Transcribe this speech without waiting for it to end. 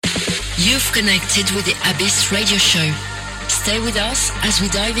You've connected with the Abyss Radio Show. Stay with us as we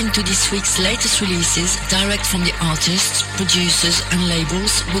dive into this week's latest releases direct from the artists, producers and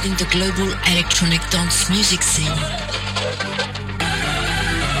labels within the global electronic dance music scene.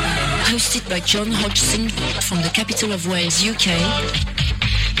 Hosted by John Hodgson from the capital of Wales, UK.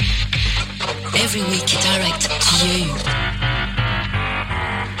 Every week direct to you.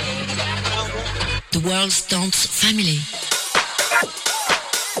 The world's dance family.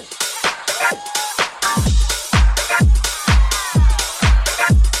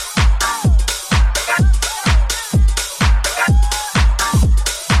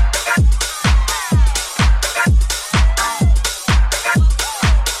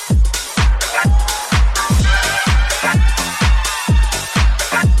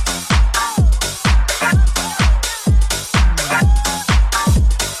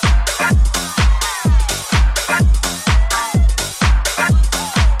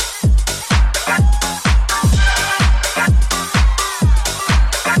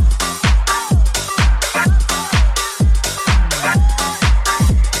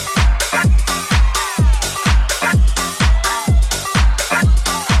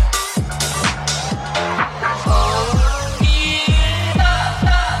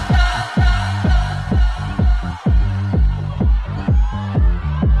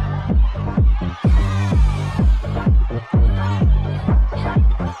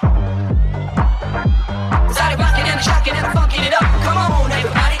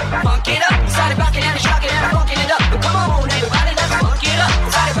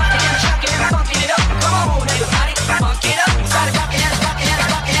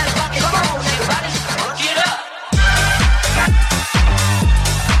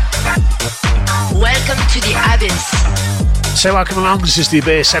 So welcome along, this is The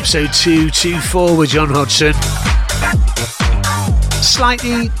Abyss, episode 224 with John Hodgson.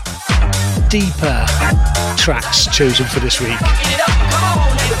 Slightly deeper tracks chosen for this week.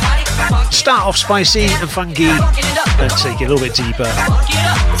 Start off spicy and funky, then take it a little bit deeper. I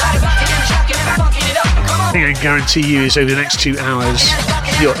think I can guarantee you is over the next 2 hours,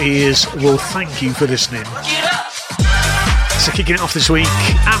 your ears will thank you for listening. So kicking it off this week,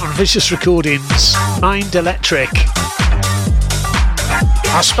 out on Vicious Recordings, Mind Electric.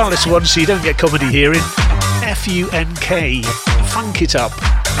 I'll spell this one so you don't get comedy hearing. F-U-N-K. Funk it up.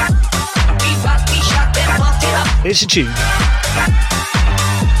 Here's a tune.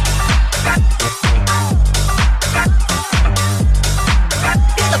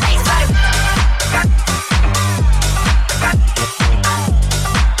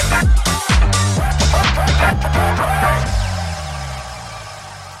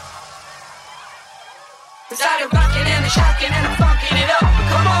 Started rocking and shocking and funking it up.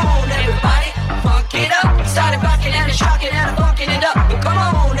 Come on, everybody, funk it up. Started rocking and shocking and funking it up. Come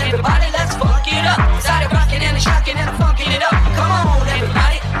on, everybody, let's funk it up. Started rocking and shocking and funking it up. Come on, everybody.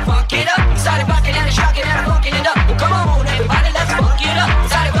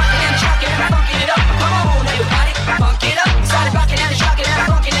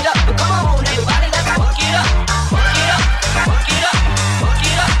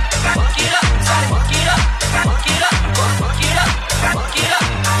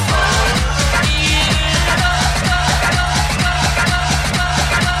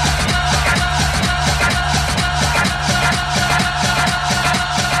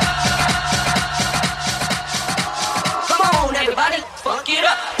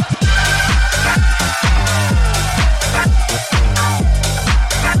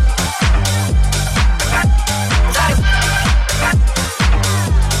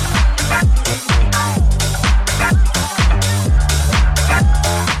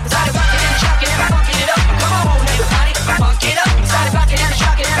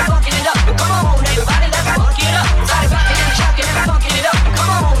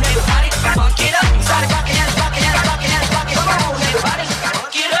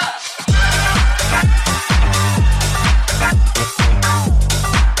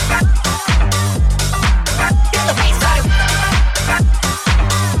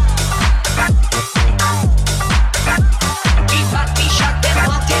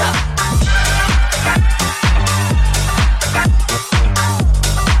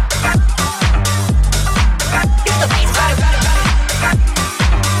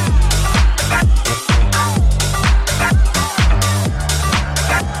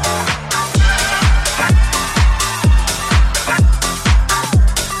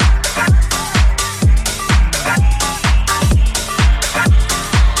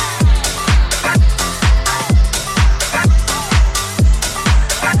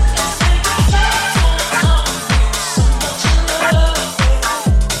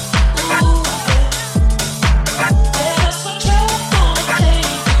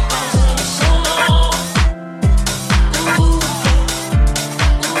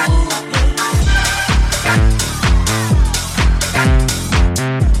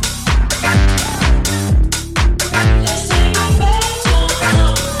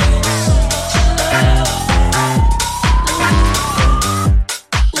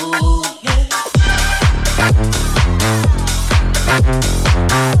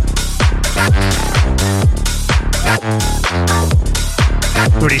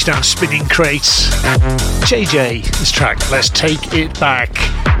 Released down Spinning Crates. JJ, this track, Let's Take It Back.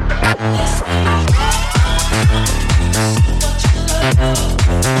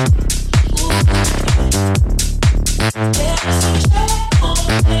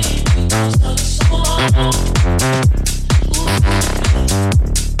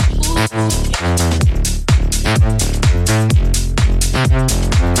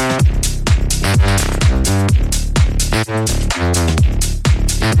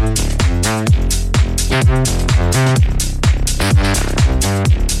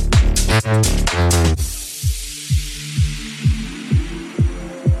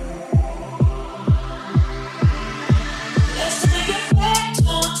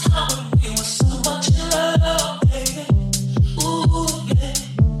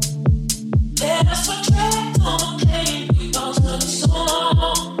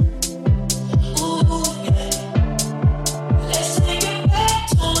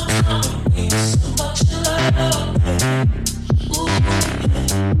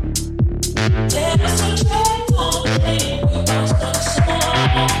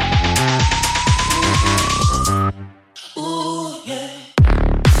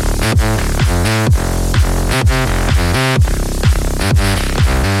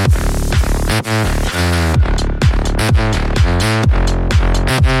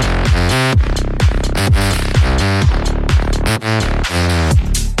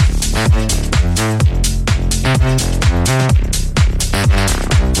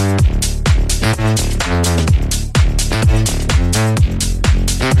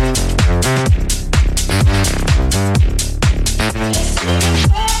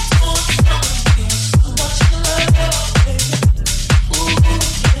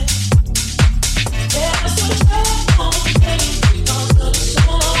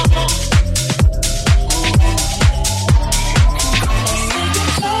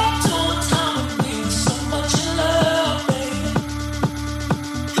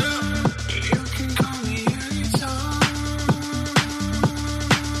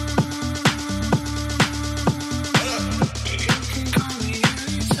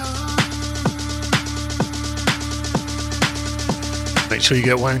 Make sure you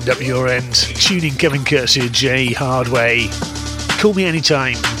get wound up your end. Tuning Kevin Courtesy of Jay Hardway. Call me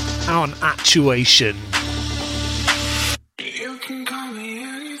anytime. Out on Actuation.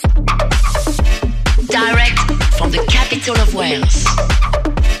 Direct from the capital of Wales.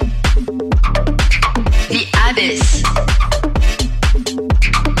 The Abyss.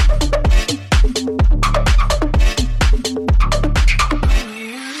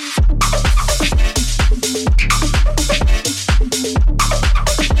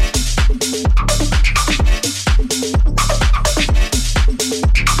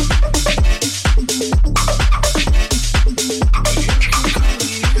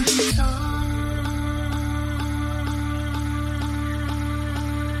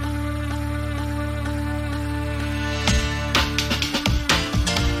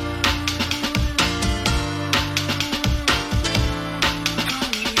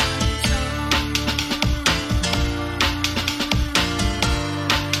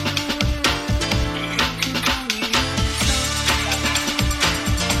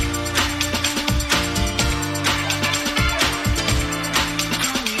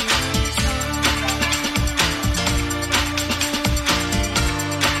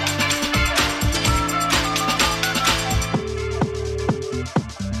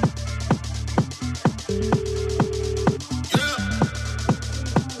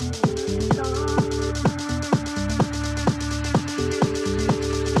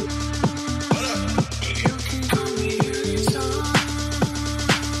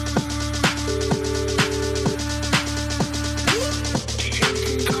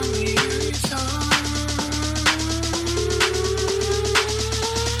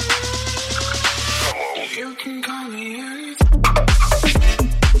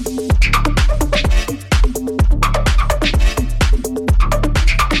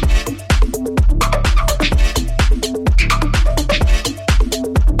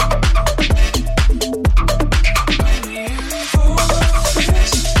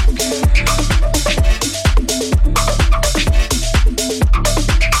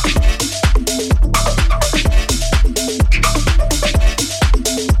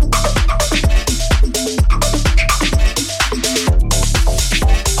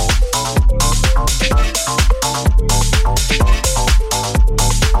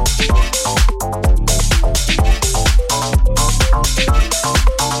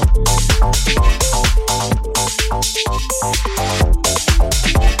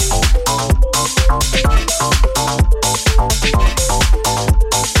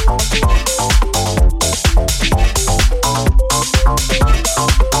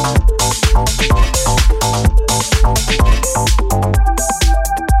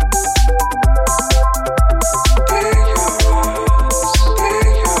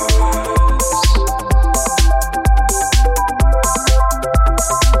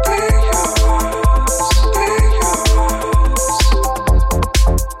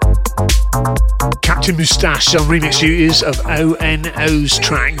 to Moustache on remix duties of ONO's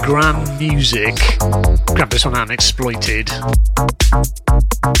track Grand Music. Grab this one out and Exploited.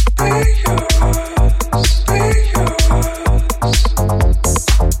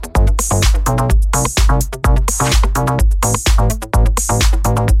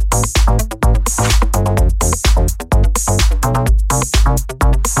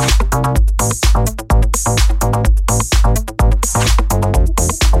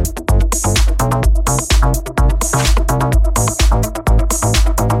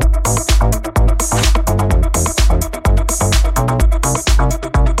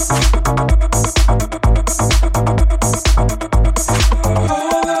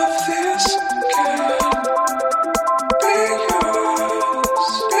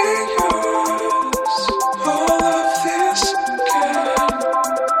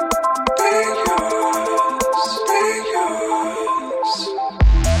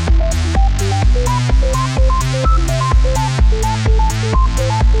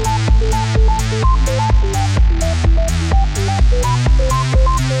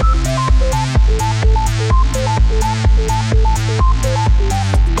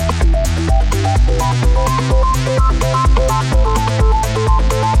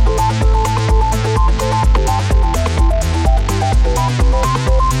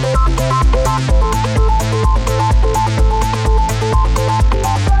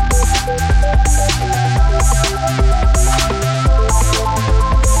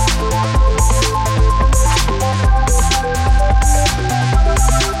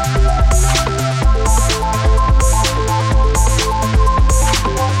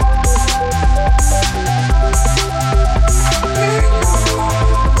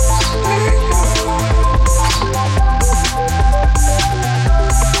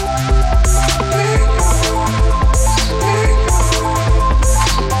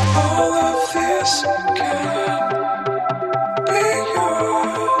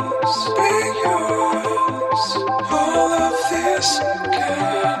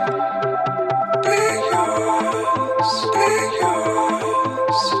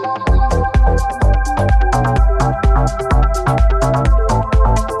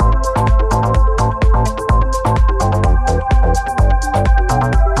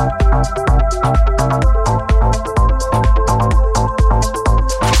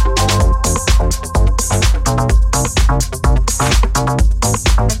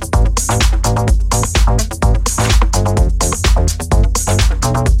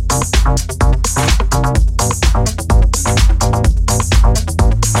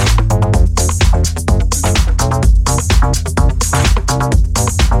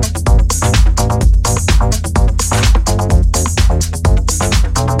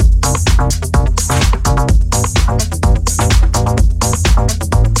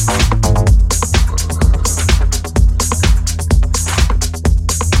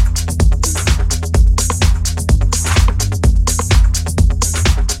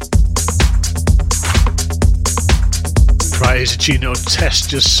 Here's a tune on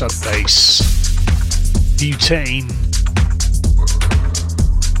Tester's sub bass. Butane.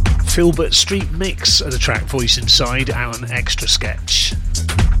 Filbert Street Mix of the track Voice Inside out on Extra Sketch.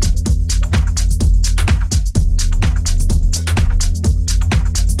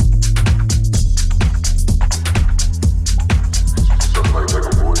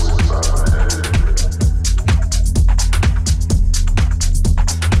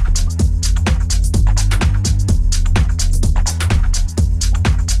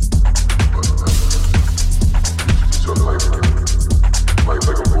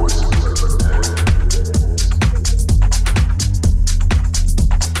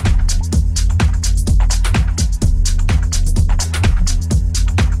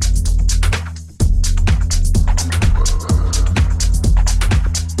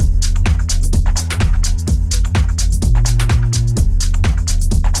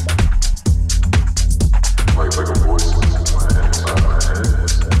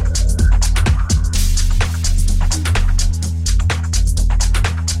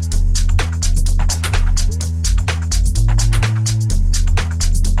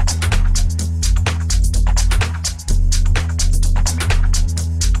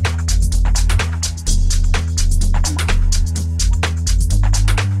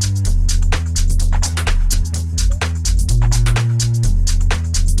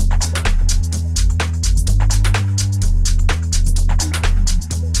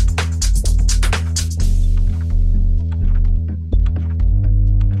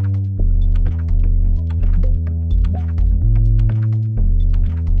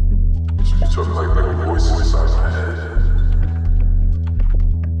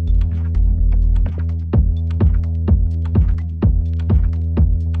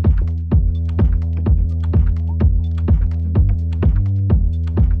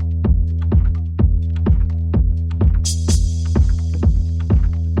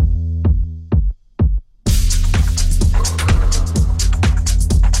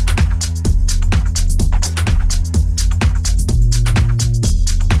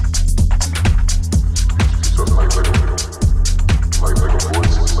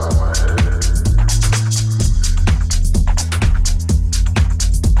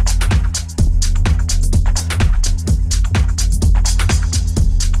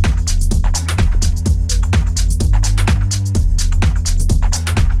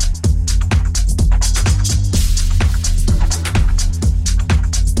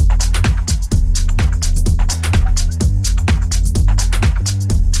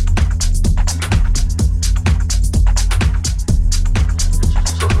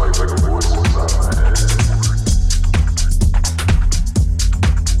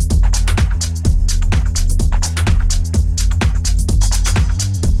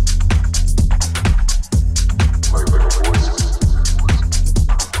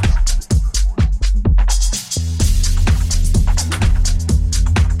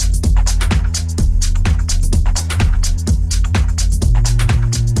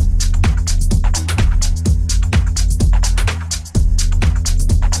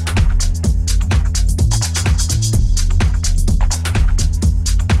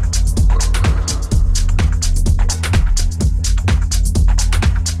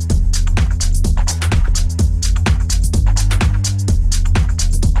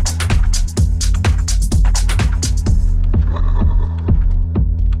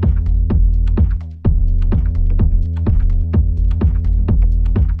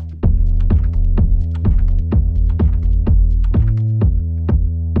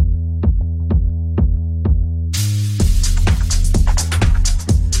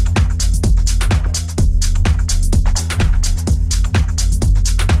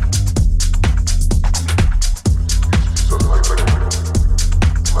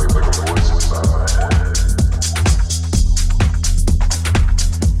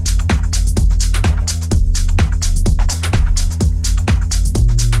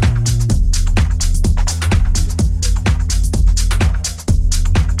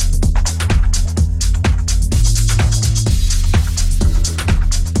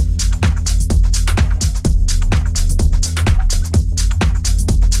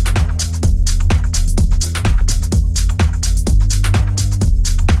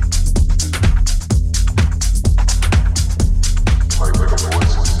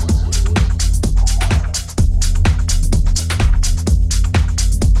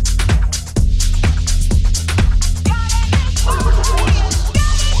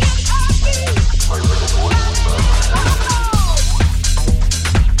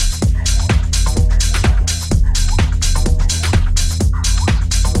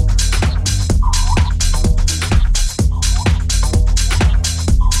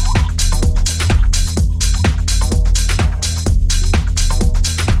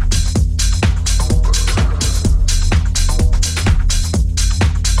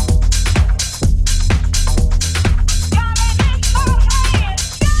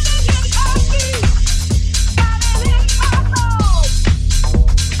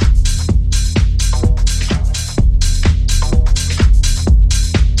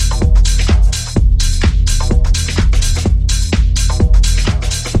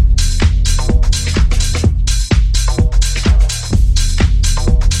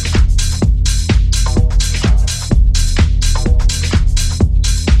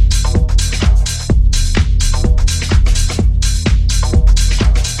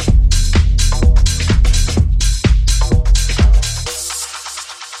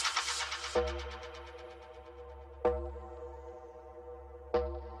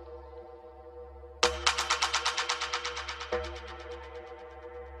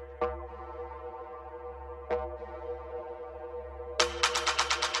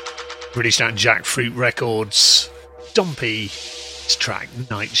 Released on Jackfruit Records. Dompey's track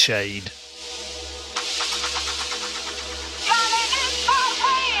Nightshade.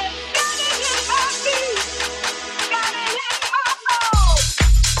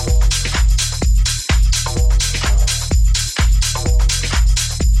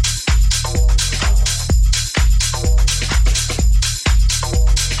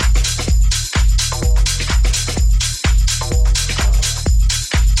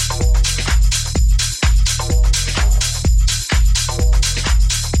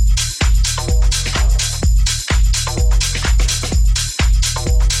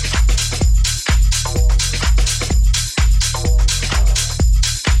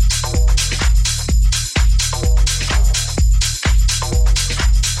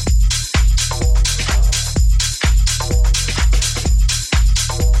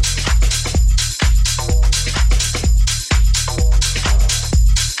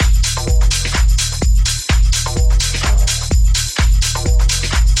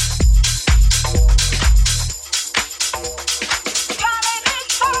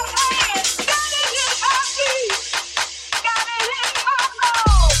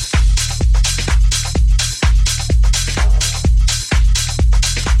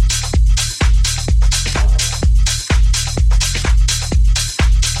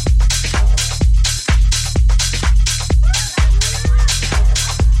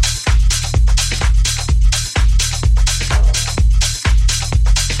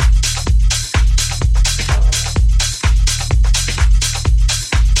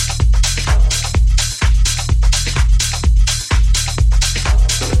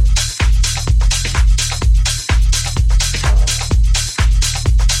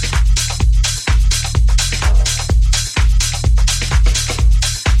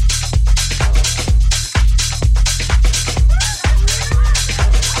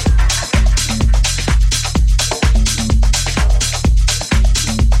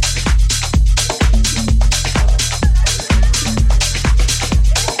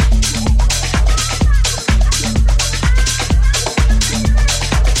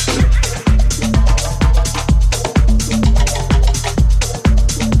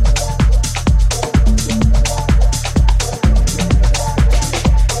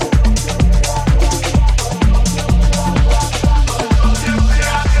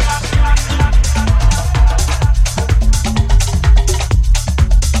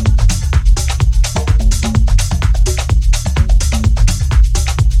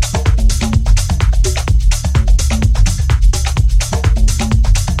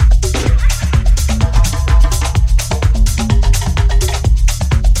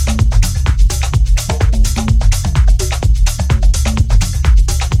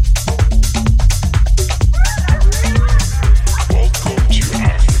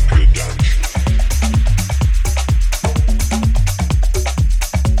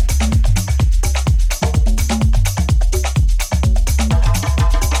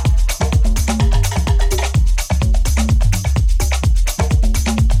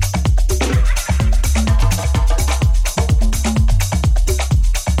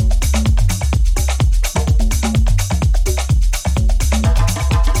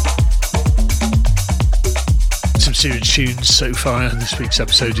 Tunes so far in this week's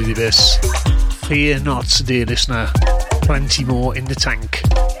episode of The Abyss. Fear not, dear listener, plenty more in the tank.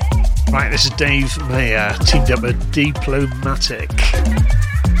 Right, this is Dave Mayer teamed up with Diplomatic.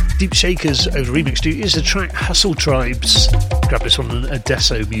 Deep Shakers over remix duties, the track Hustle Tribes. Grab this one on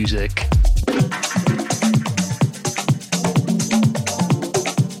Adesso Music.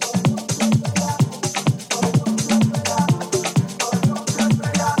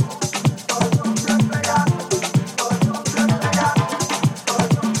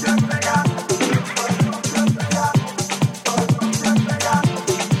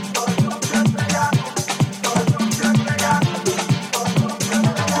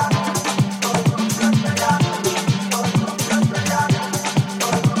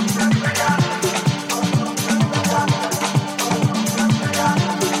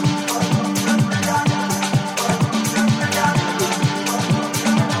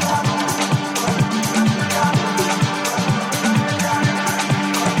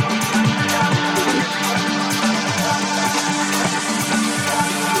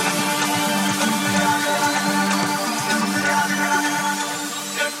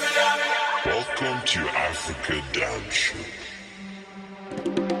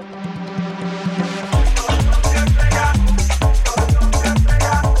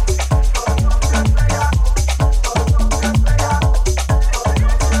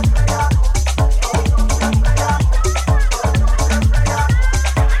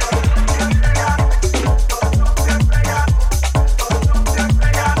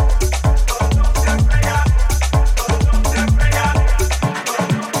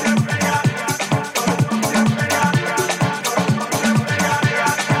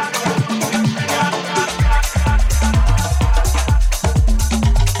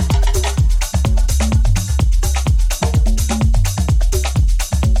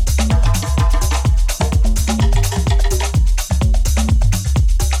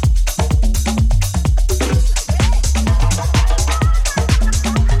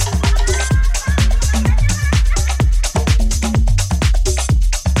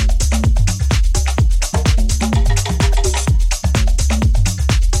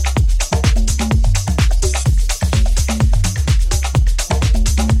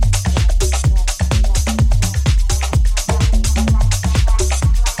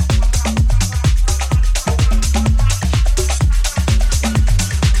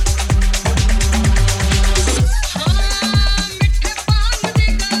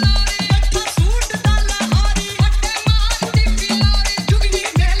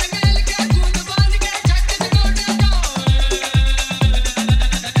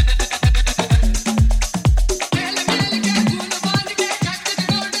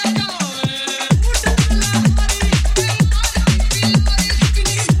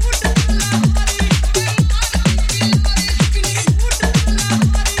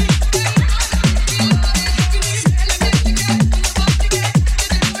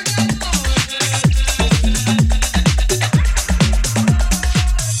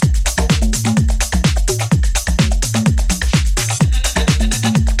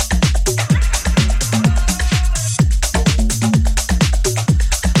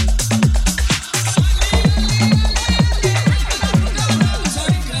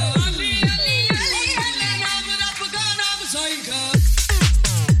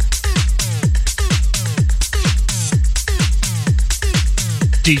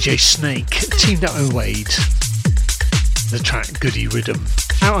 DJ Snake teamed up with Wade. The track Goody Rhythm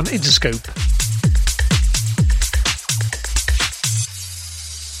out on Interscope.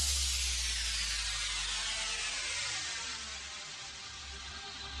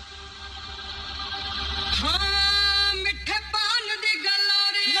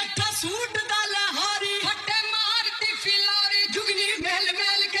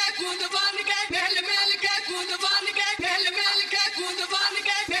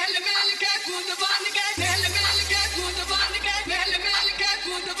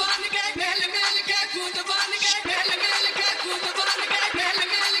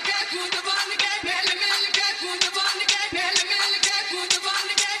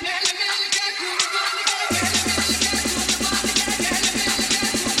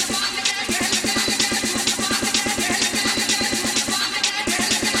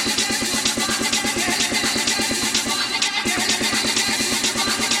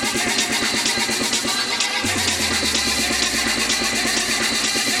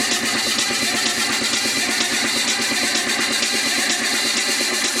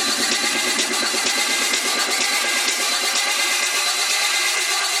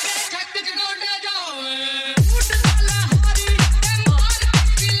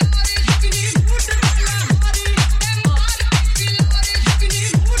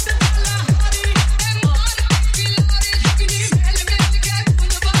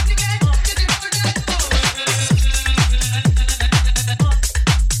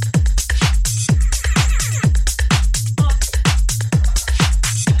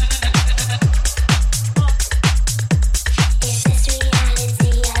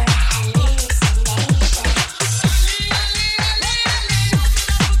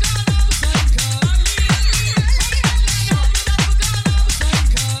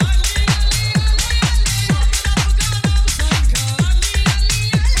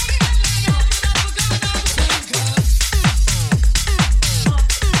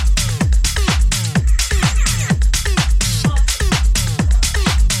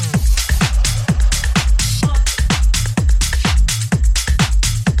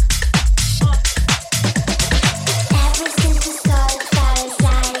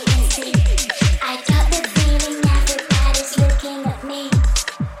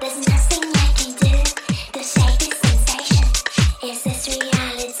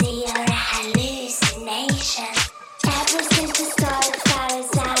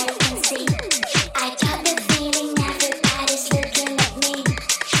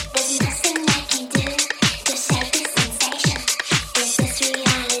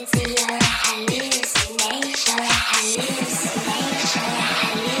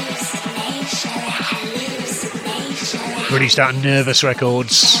 Released out on Nervous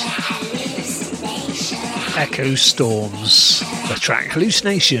Records. Echo Storms, the track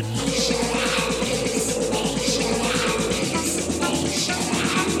Hallucination.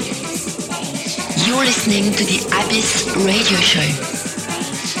 You're listening to the Abyss Radio Show.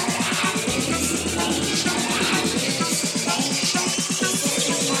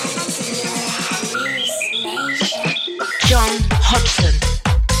 John Hodgson.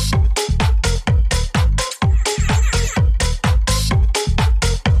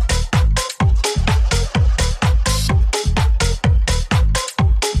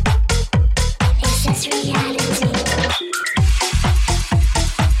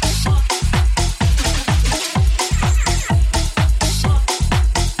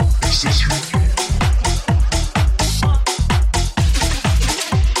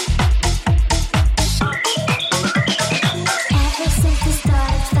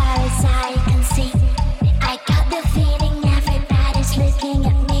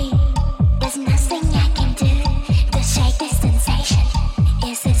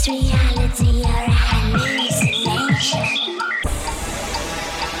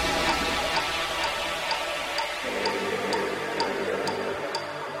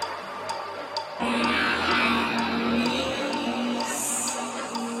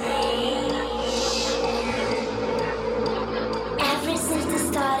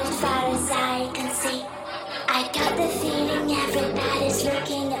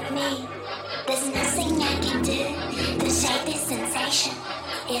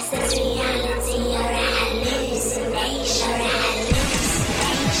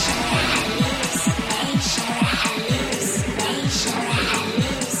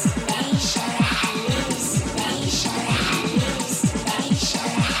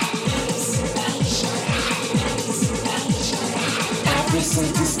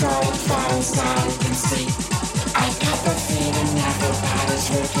 I got the feeling everybody's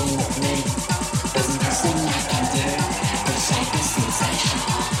looking at me. There's nothing I can do to shake the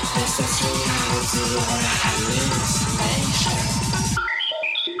sensation.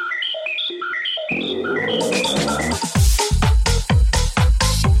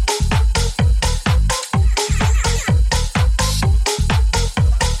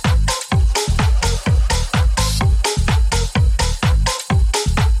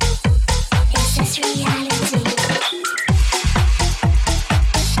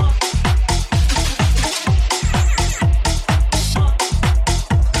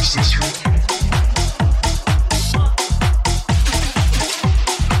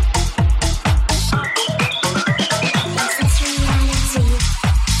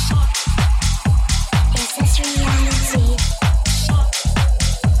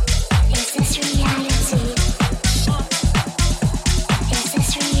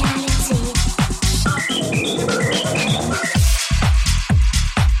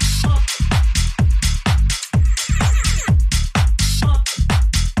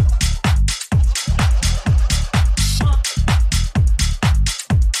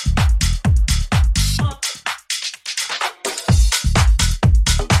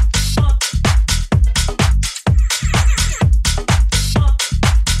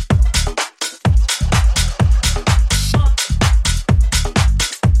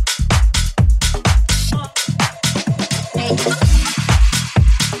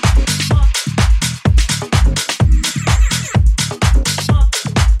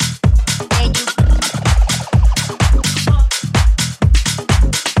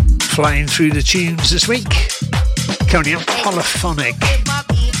 Flying through the tunes this week. Coming up, Polyphonic.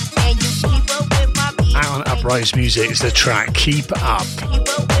 Out on Uprise Music is the track Keep Up.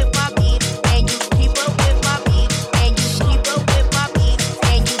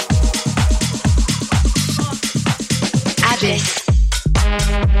 Abyss.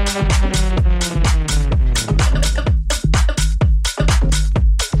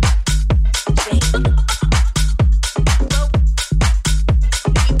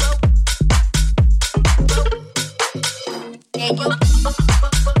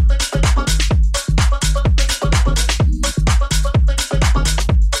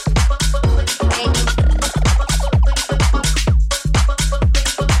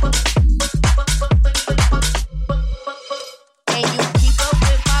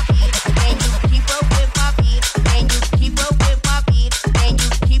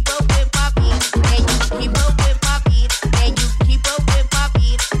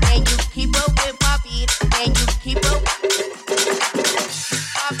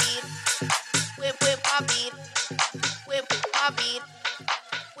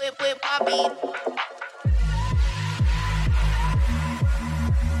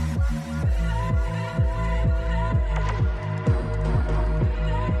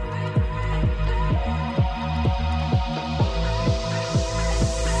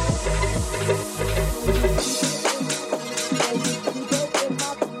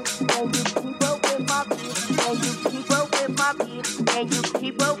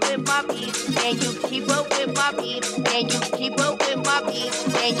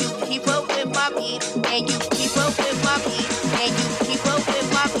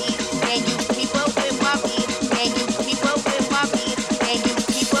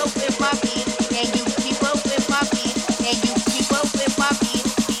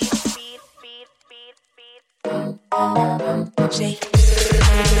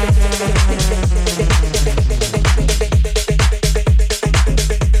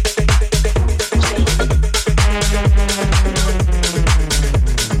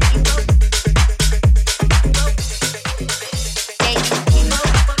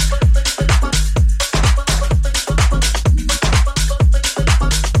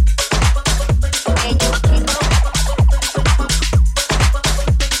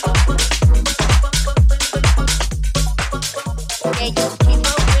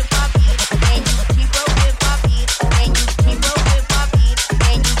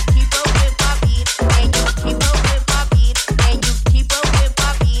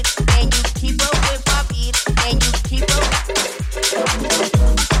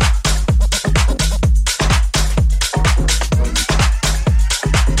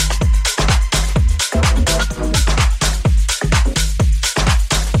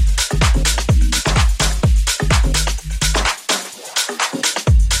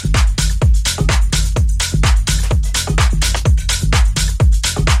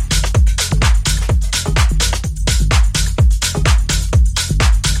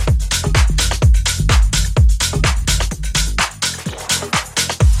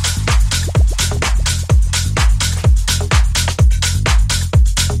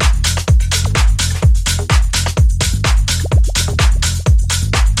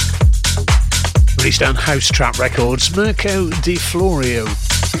 down House Trap Records, Mirko Di Florio.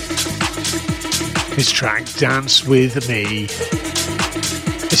 His track, Dance With Me.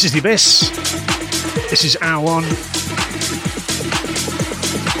 This is The Abyss. This is Hour 1.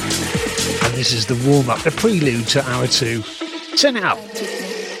 And this is the warm-up, the prelude to Hour 2. Turn it up.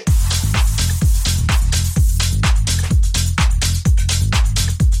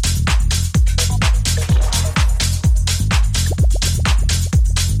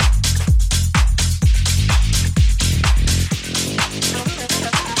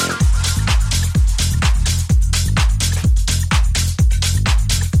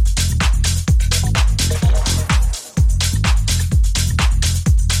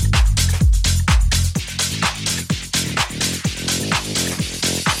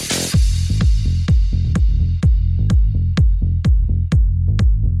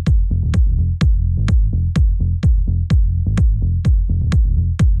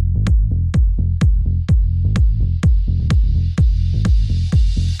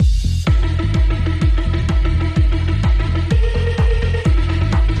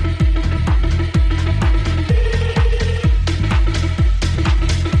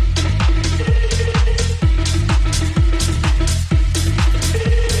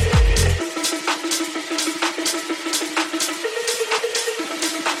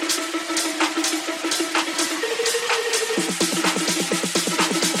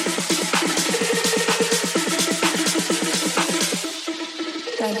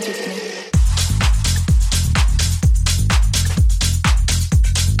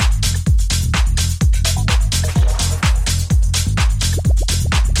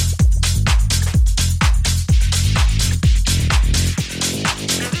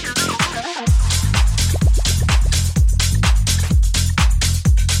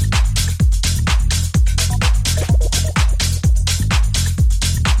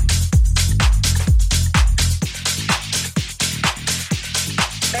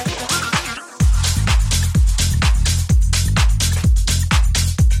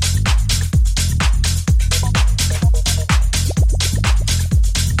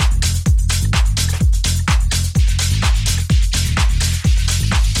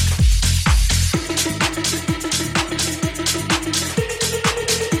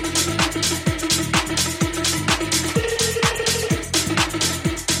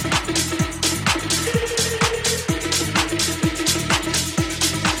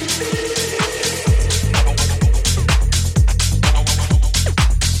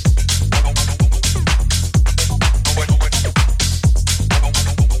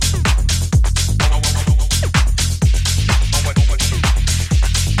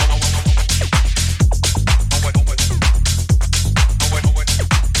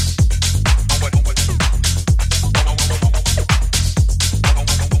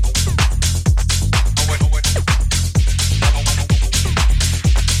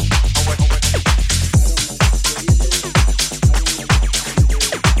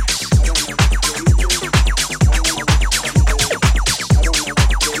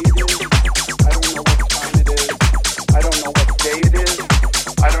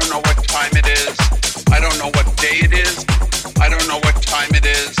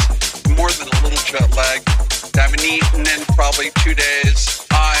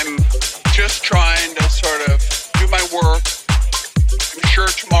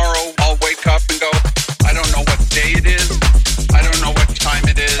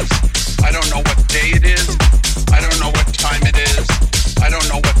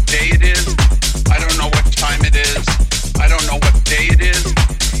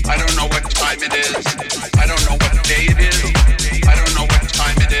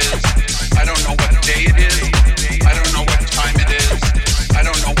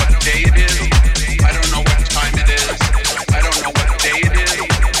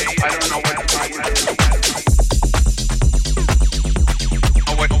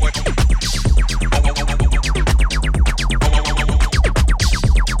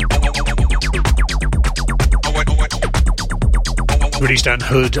 Released on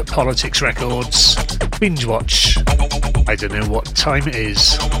Hood Politics Records. Binge Watch. I don't know what time it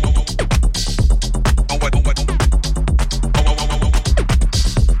is.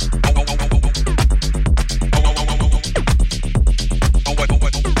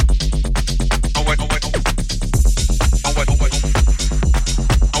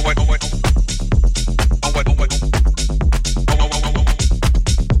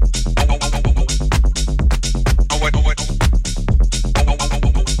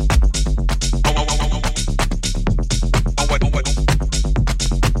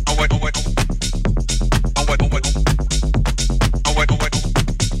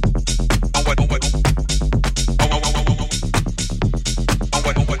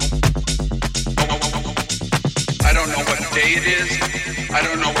 day it is. I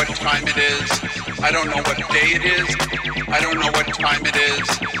don't know what time it is. I don't know what day it is. I don't know what time it is.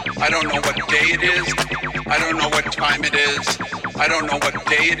 I don't know what day it is. I don't know what time it is. I don't know what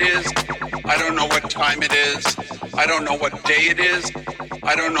day it is. I don't know what time it is. I don't know what day it is.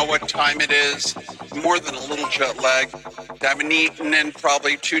 I don't know what time it is. More than a little jet lag. I haven't eaten in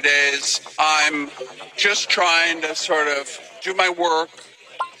probably 2 days. I'm just trying to sort of do my work.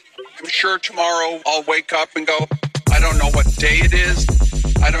 I'm sure tomorrow I'll wake up and go, I don't know what day it is.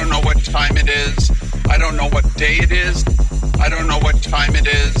 I don't know what time it is. I don't know what day it is. I don't know what time it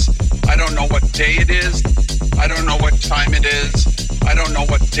is. I don't know what day it is. I don't know what time it is. I don't know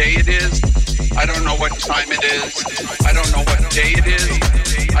what day it is. I don't know what time it is. I don't know what day it is.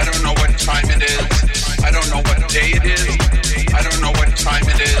 I don't know what time it is. I don't know what day it is. I don't know what time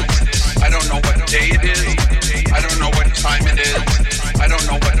it is. I don't know what day it is. I don't know what time it is. I don't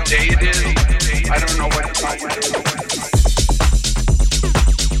know what day it is. I don't know what time it is.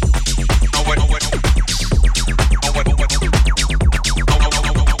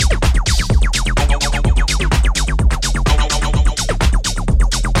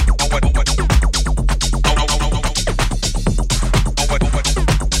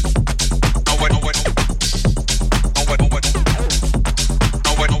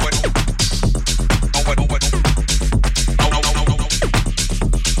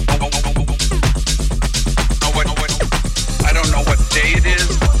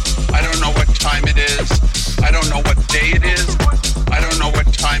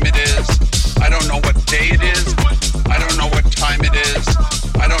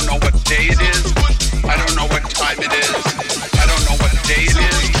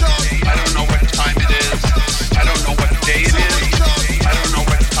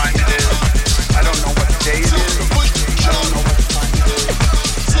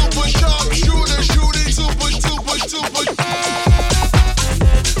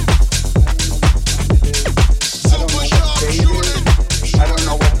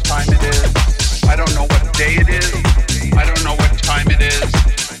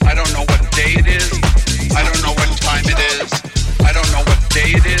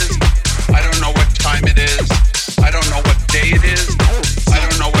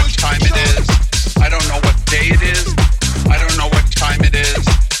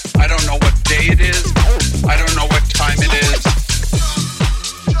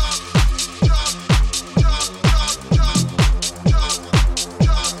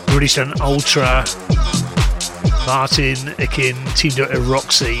 An Ultra, Martin Akin teamed up with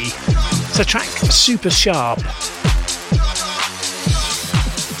Roxy. It's a track Super Sharp.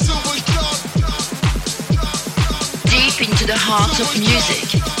 Deep into the heart of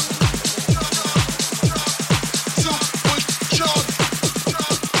music.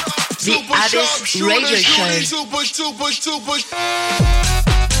 The Abyss Radio Show.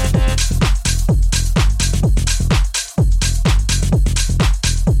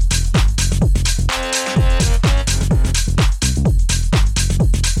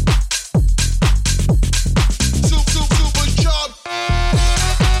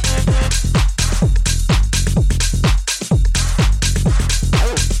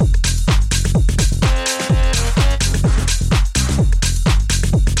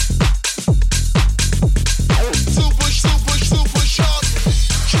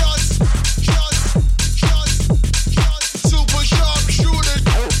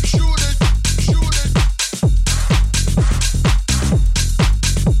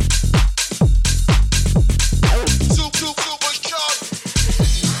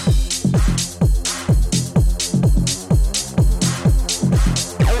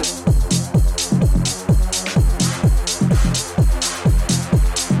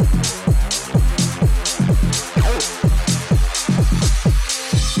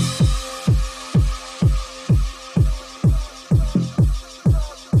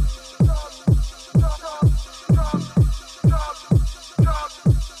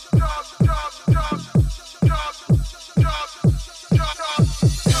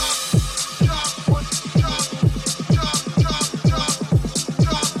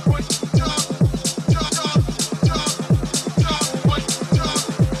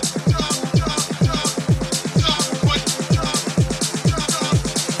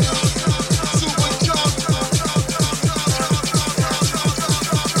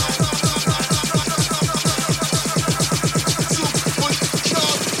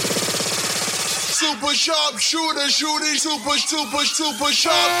 Shooting super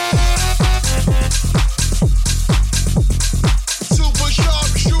sharp. Super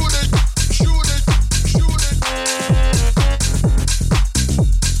sharp, shoot it.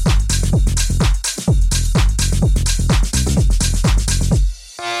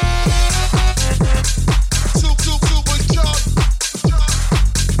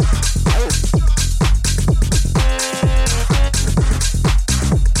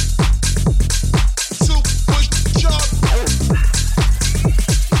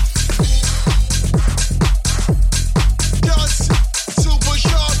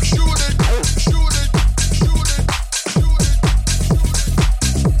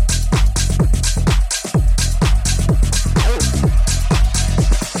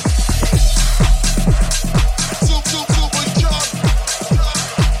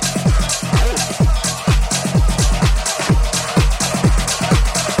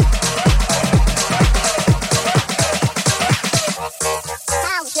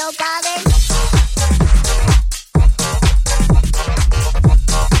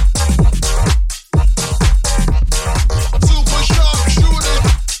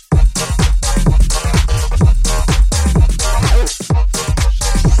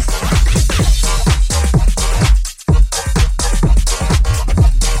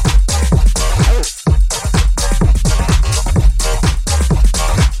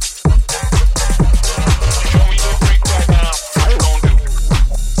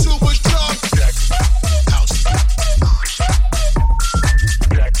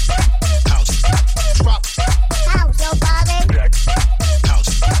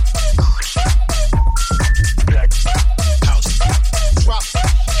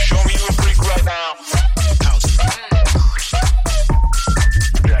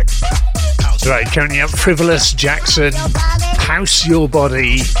 Currently up, Frivolous Jackson, House Your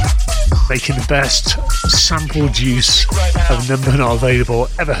Body, making the best sampled use of Number Not Available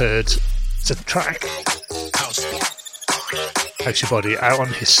ever heard. It's a track, House Your Body, out on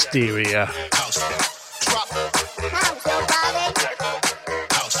Hysteria.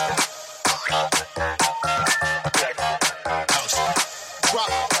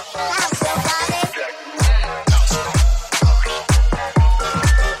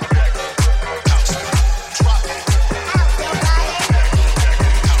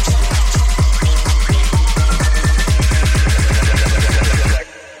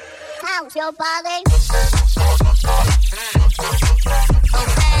 Your body.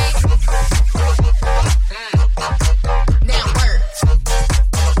 Now work.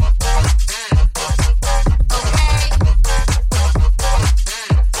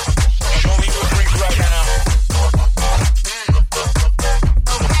 Show me your freak right now.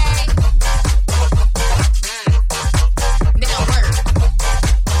 Now work.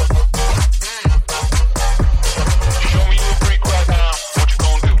 Show me your freak right now. What you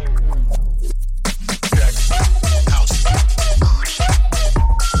gonna do?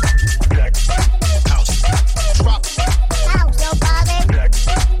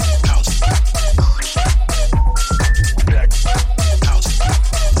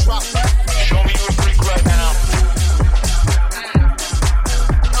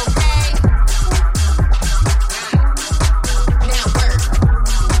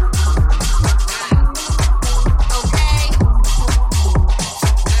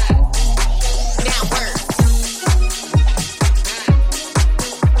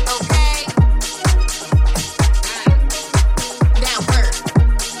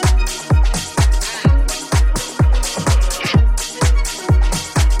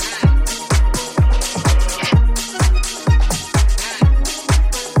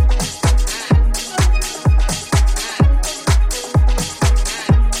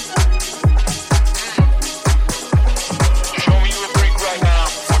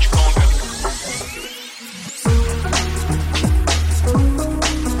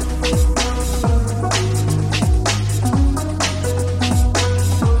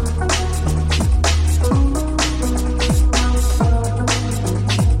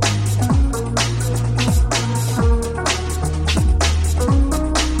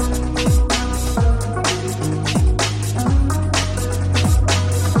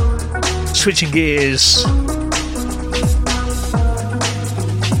 Switching gears,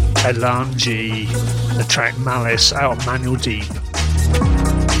 Elanji, the track Malice, out of Manual Deep.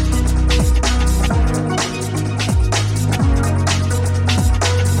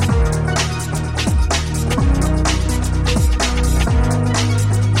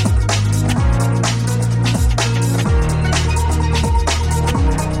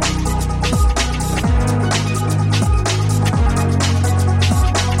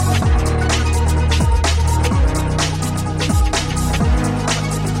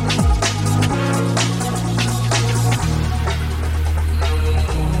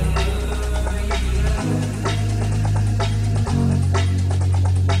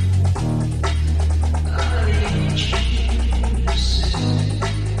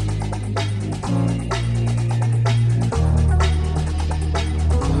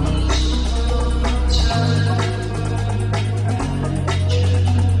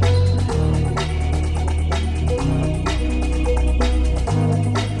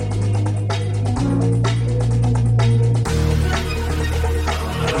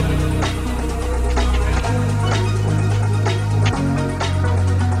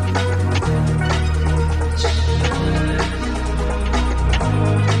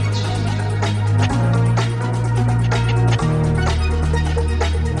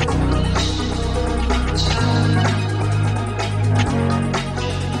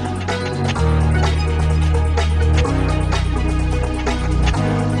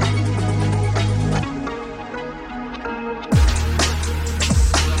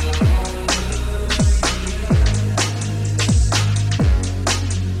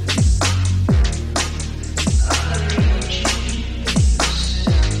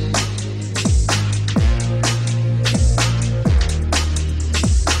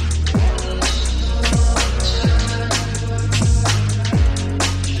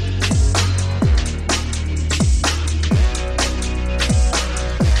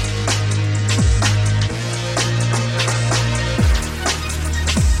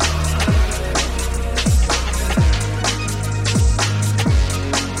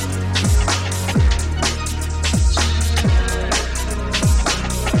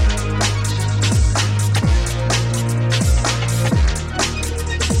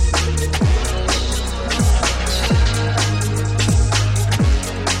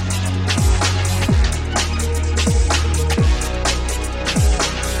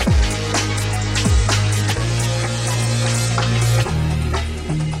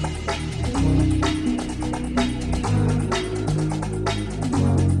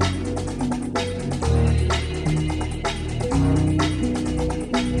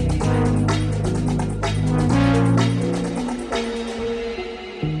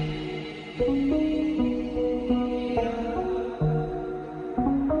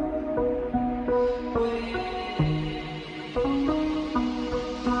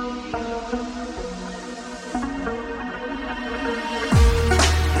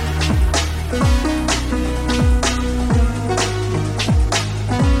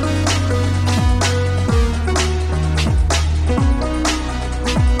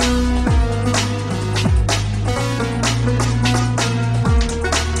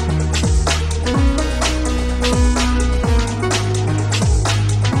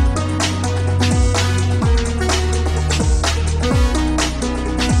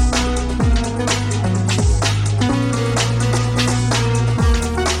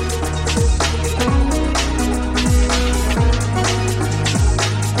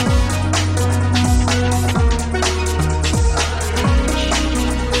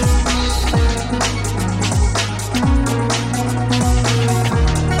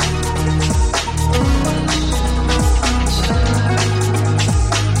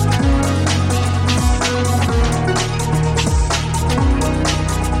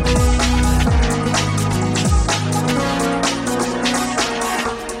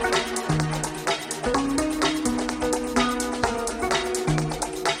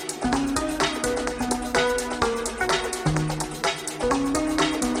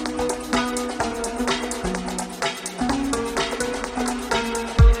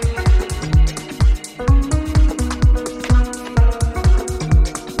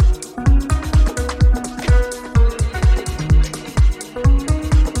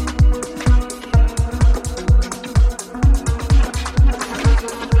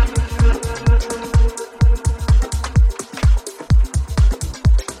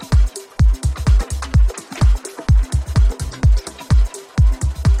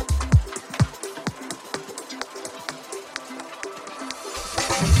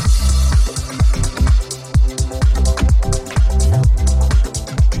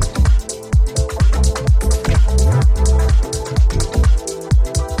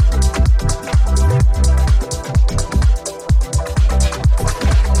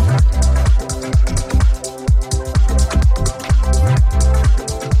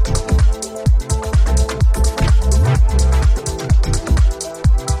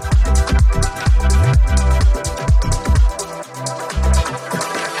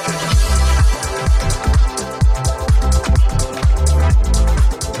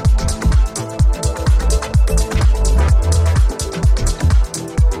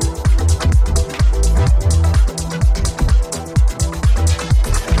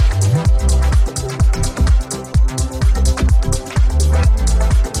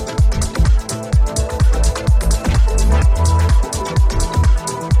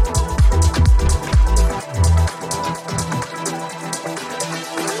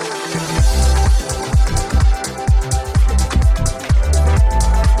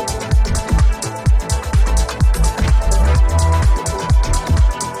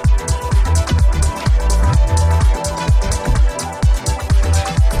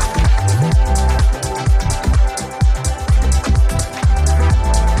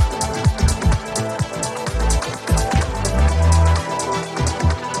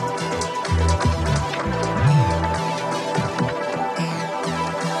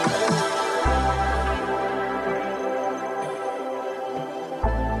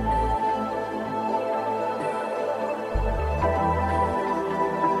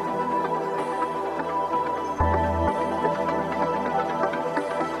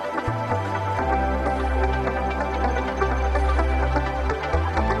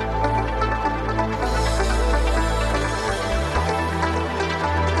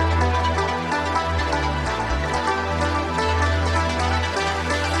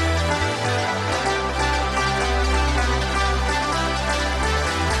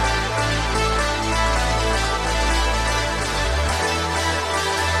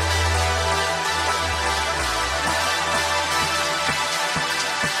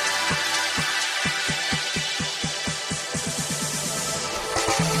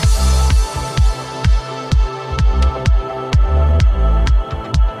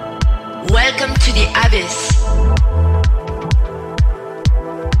 Abyss.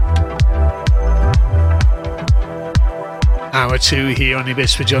 Hour 2 here on the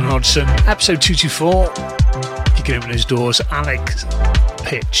Abyss with John Hodgson, episode 224. Kicking open those doors, Alex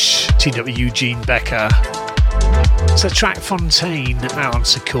Pitch, TW Eugene Becker. It's the track Fontaine out on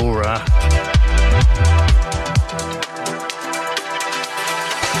Sakura.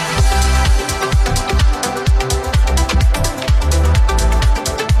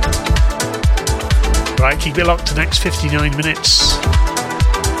 Right, keep it locked to the next 59 minutes.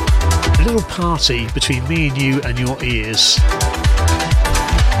 A little party between me and you and your ears.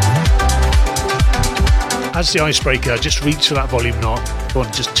 As the icebreaker, just reach for that volume knob. Go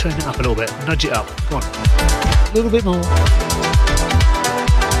on, just turn it up a little bit. Nudge it up. Go on. A little bit more.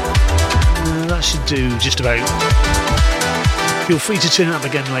 That should do just about. Feel free to turn it up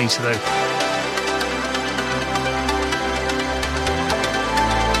again later though.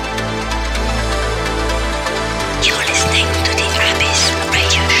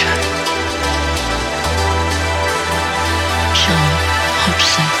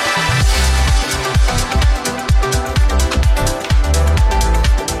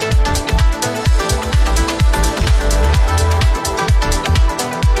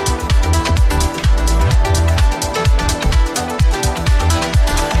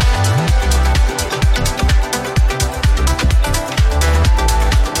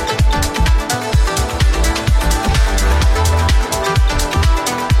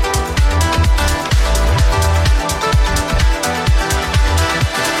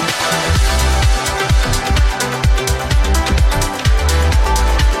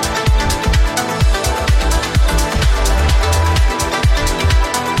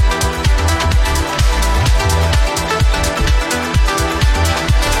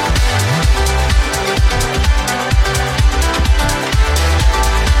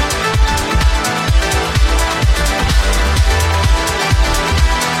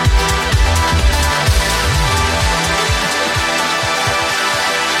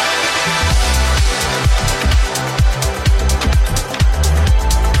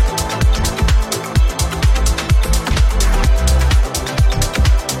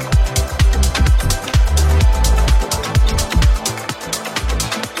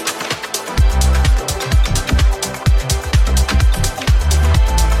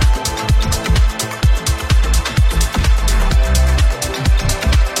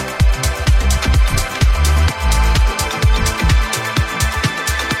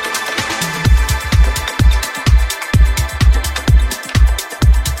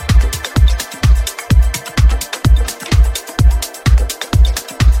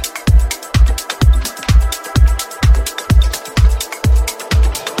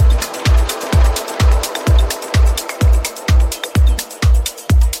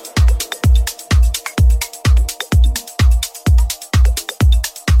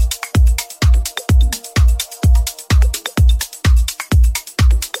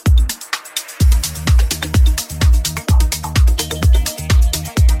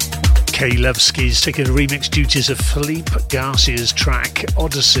 Lovski's taking the remix duties of Philippe Garcia's track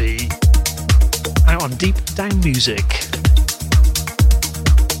Odyssey out on Deep Down Music.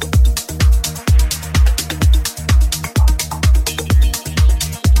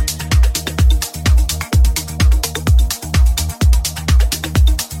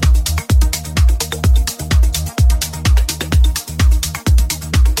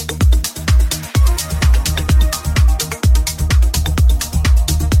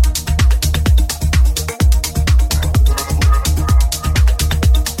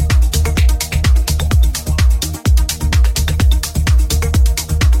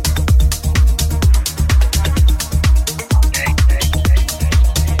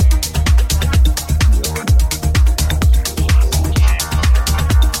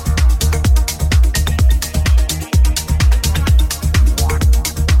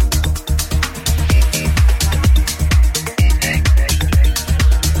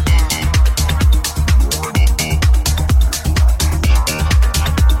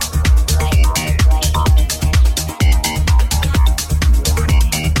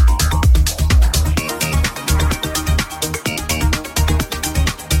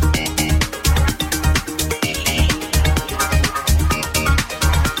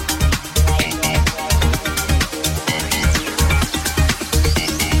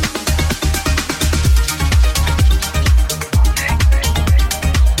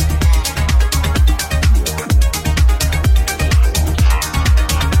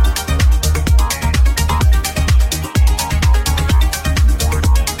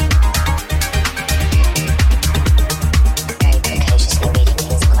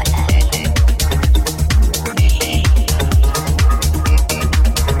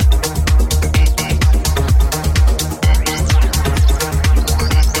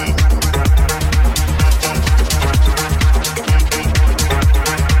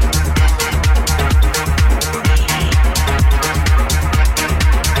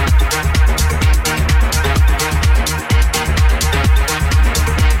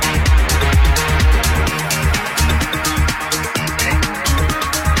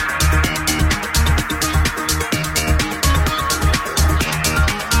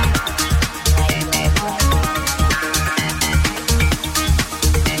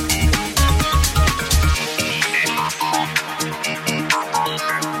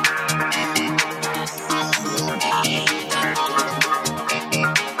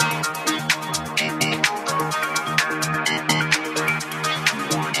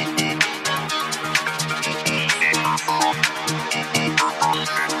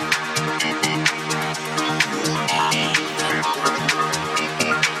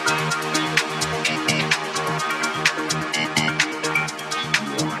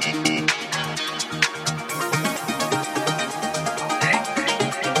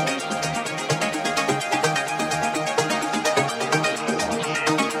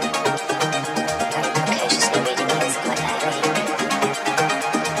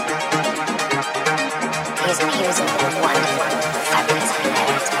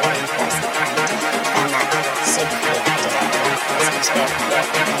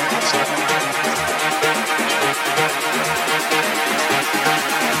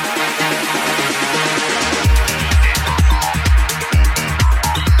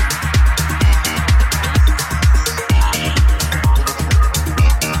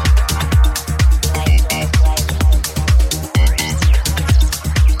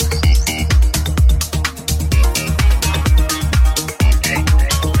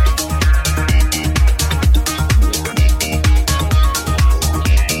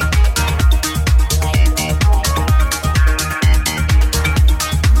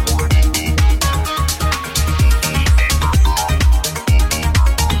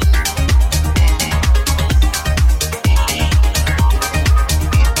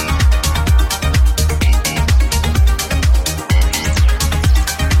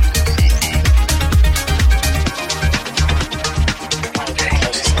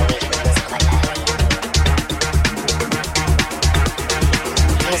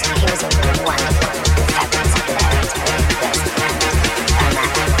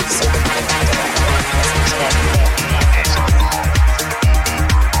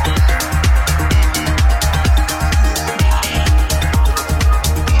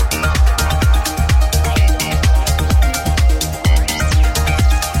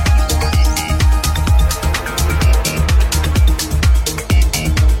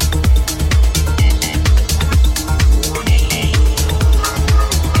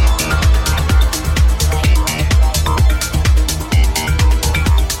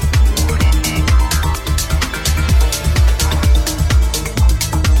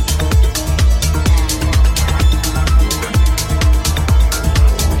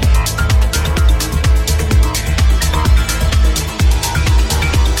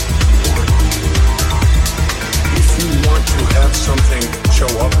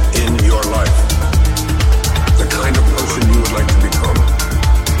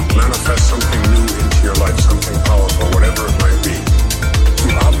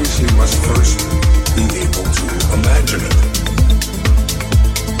 must first be able to imagine it.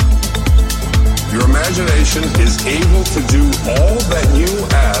 Your imagination is able to do all that you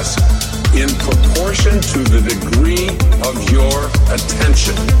ask in proportion to the degree of your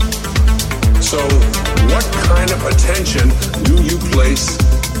attention. So, what kind of attention do you place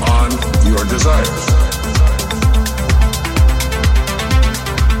on your desires?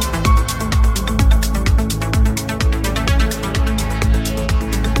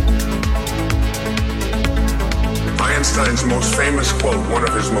 Einstein's most famous quote, one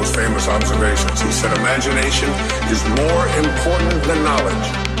of his most famous observations, he said, imagination is more important than knowledge.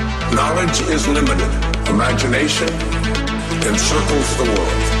 Knowledge is limited. Imagination encircles the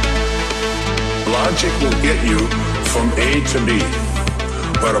world. Logic will get you from A to B,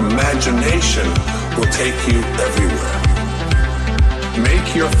 but imagination will take you everywhere.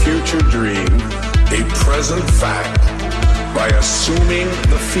 Make your future dream a present fact by assuming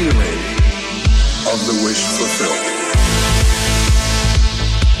the feeling of the wish fulfilled.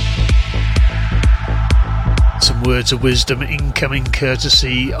 Some words of wisdom incoming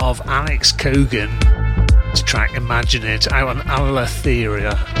courtesy of Alex Cogan. His track Imagine It out on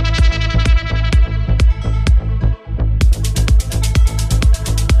Alatheria.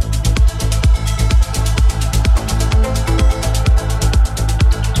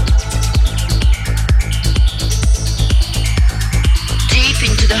 Deep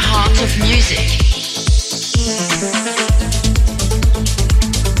into the heart of music.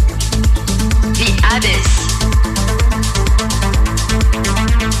 The Abyss.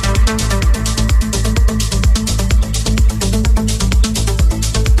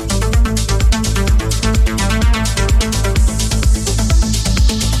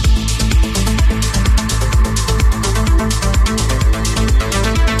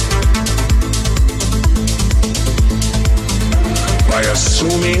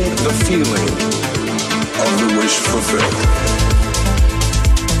 Assuming the feeling of the wish fulfilled.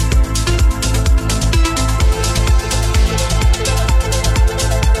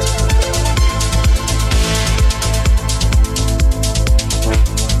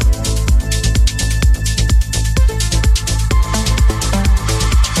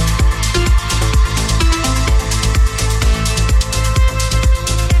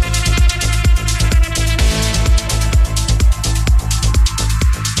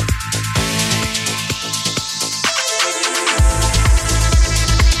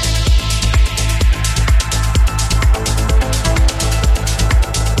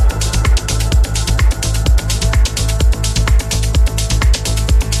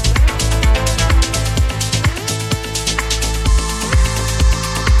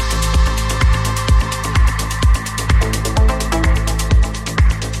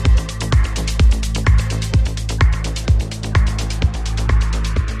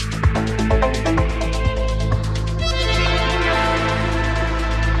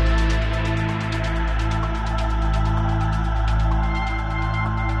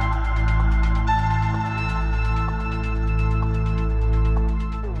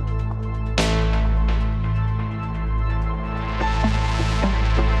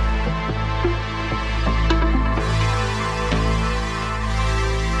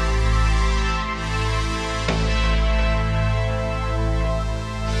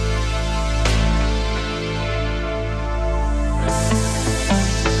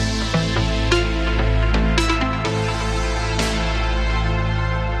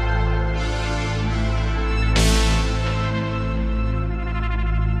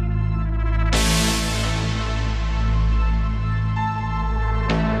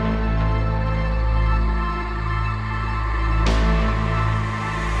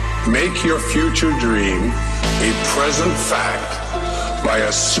 Make your future dream a present fact by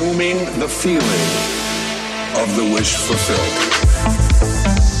assuming the feeling of the wish fulfilled.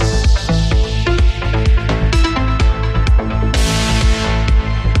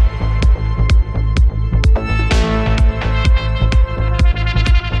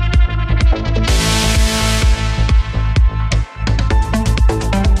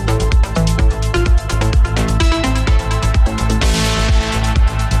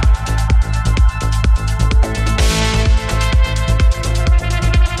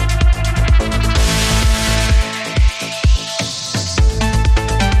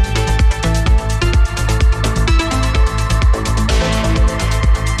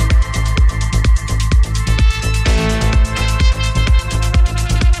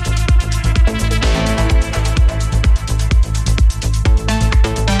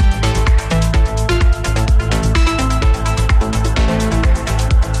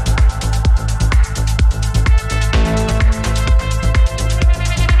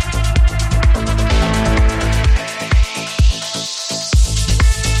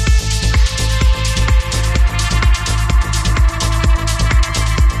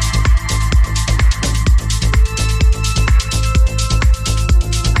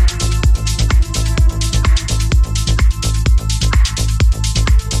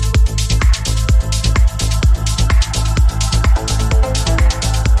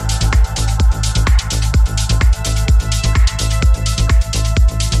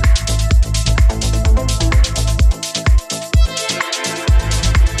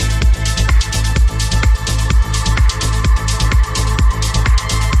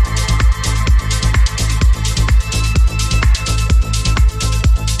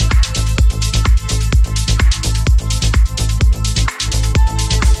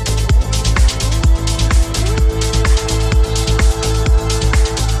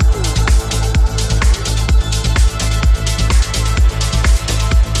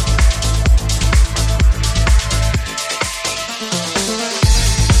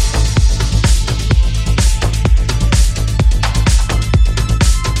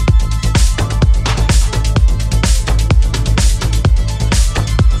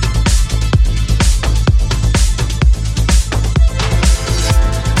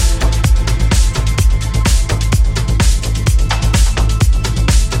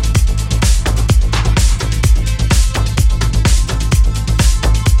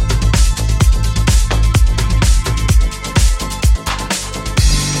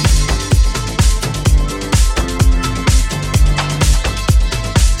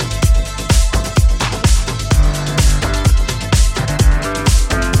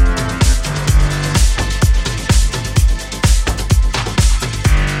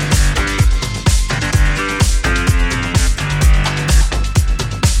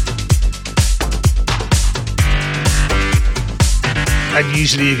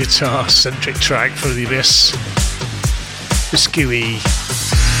 usually a guitar-centric track for the Abyss. Biscuit.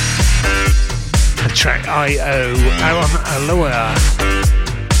 The track I.O. Aaron Aloha.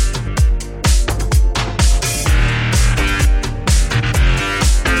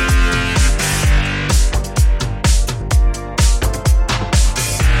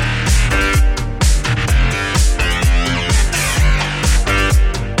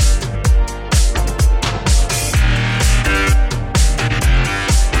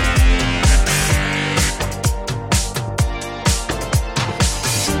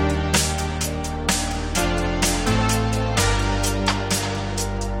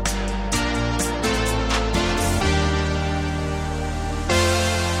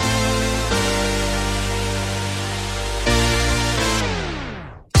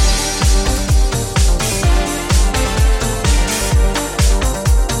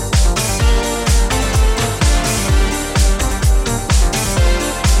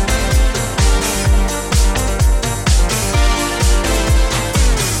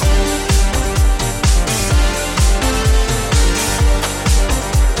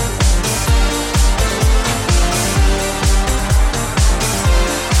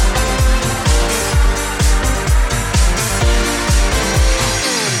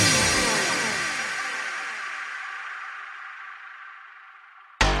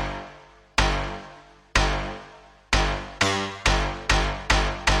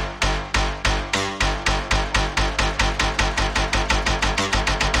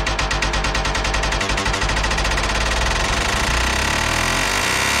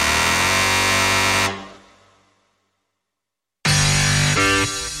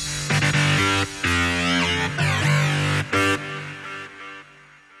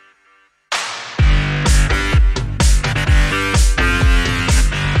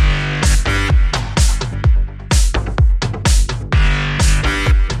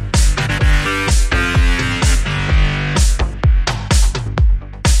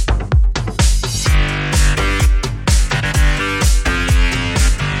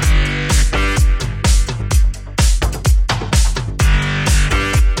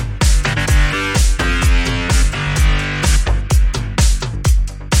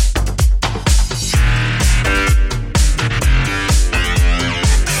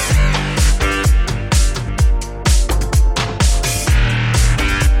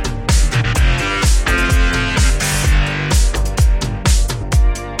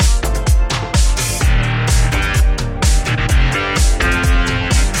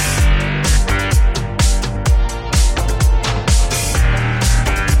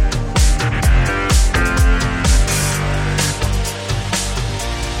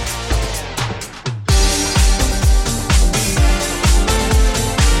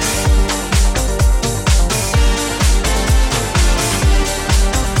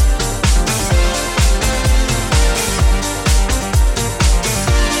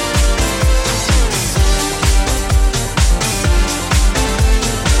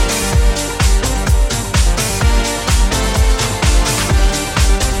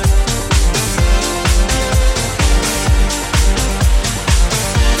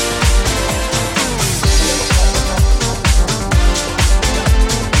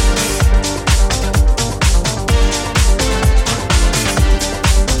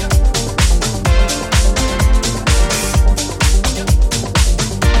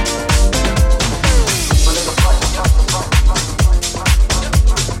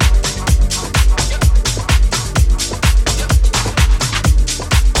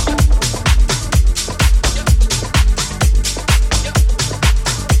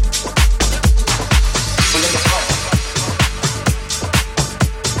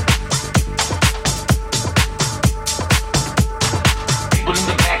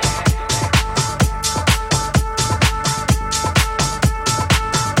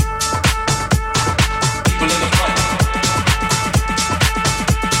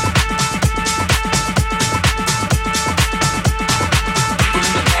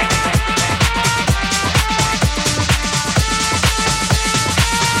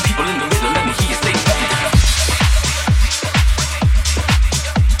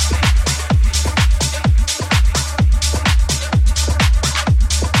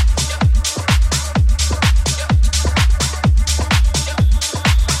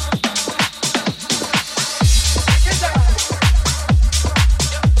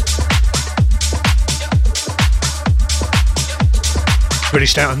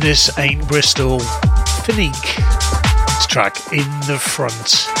 British out on this ain't Bristol. Finique. This track In the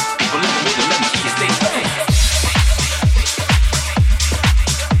Front.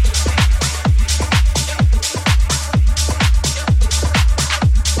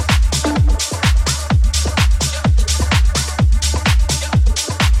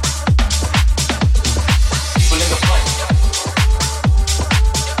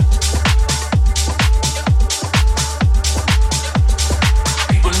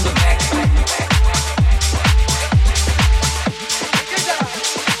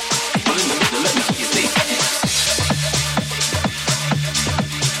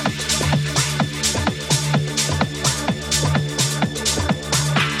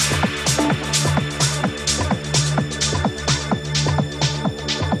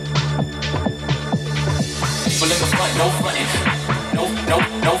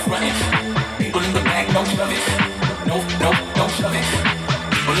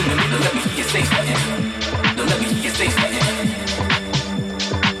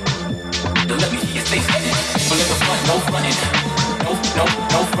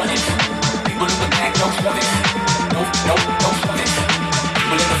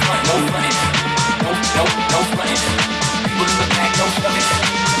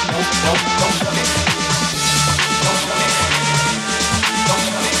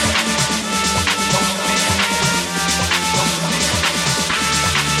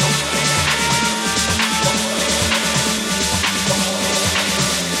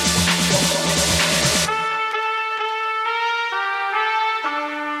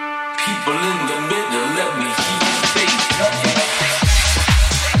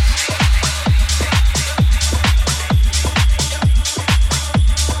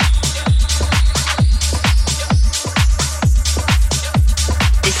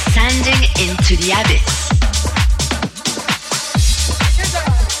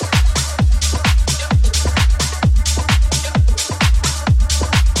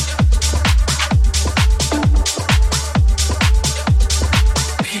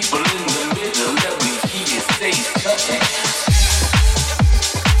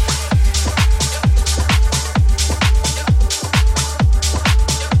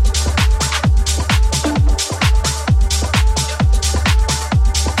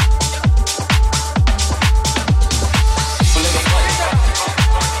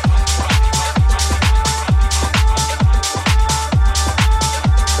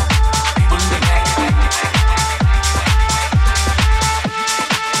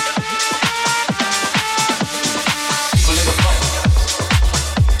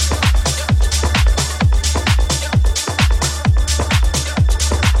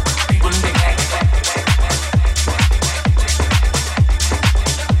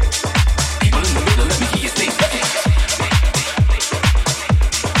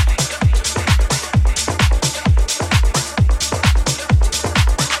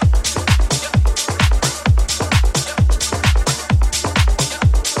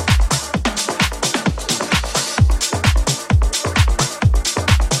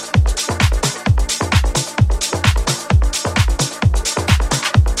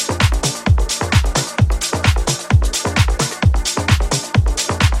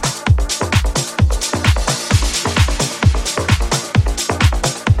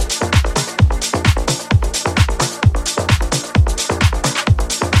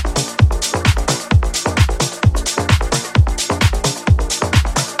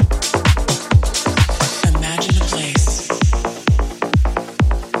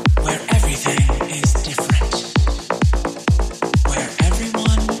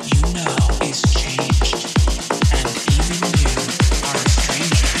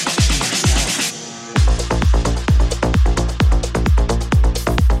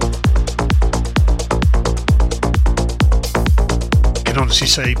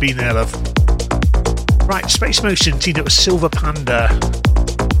 Say, been there, love. Right, Space Motion teamed up with Silver Panda.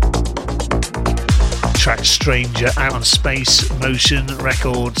 Track Stranger out on Space Motion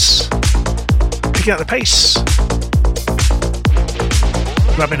Records. Picking up the pace.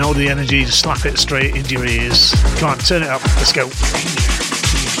 Grabbing hold of the energy to slap it straight into your ears. Come on, turn it up. Let's go.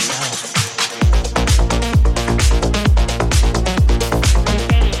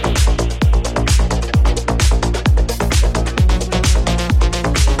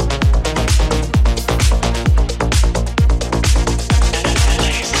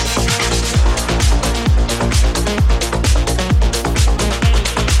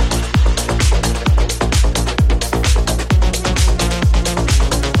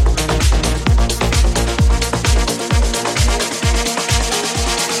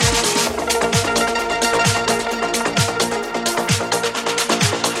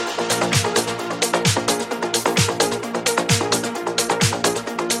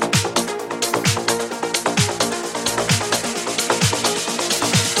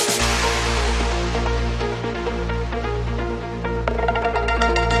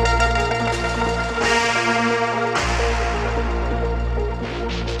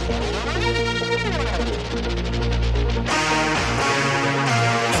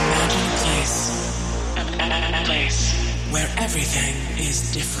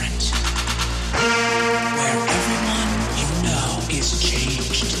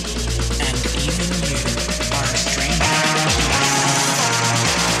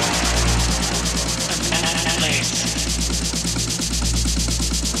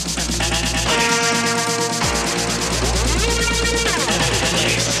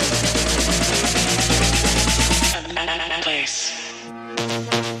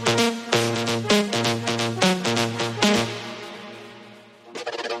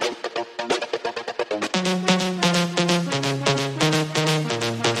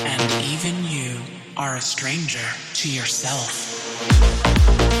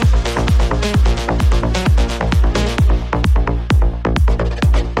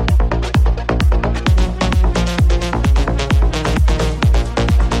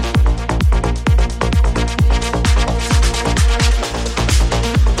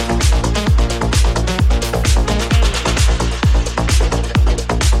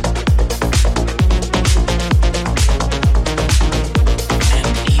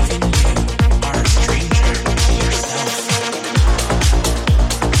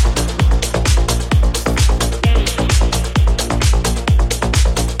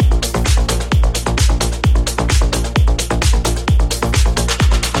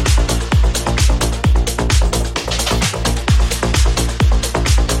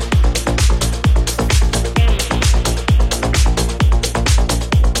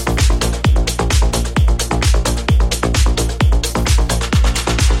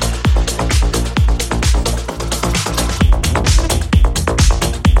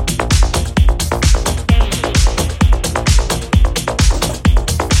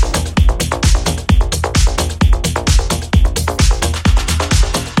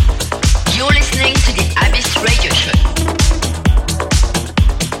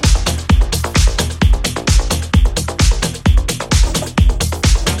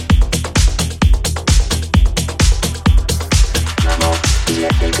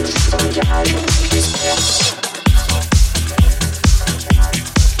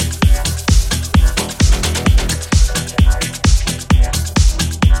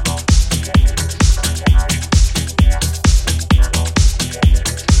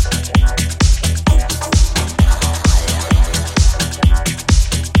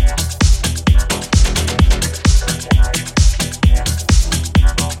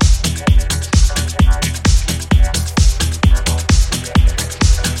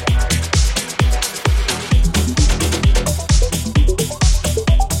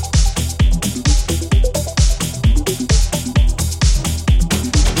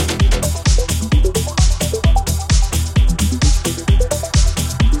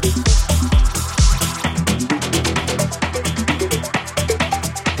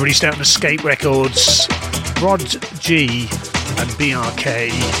 released out on Escape Records. Rod G and BRK.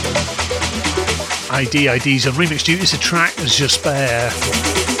 ID's on remix duties. The track was Just Bear.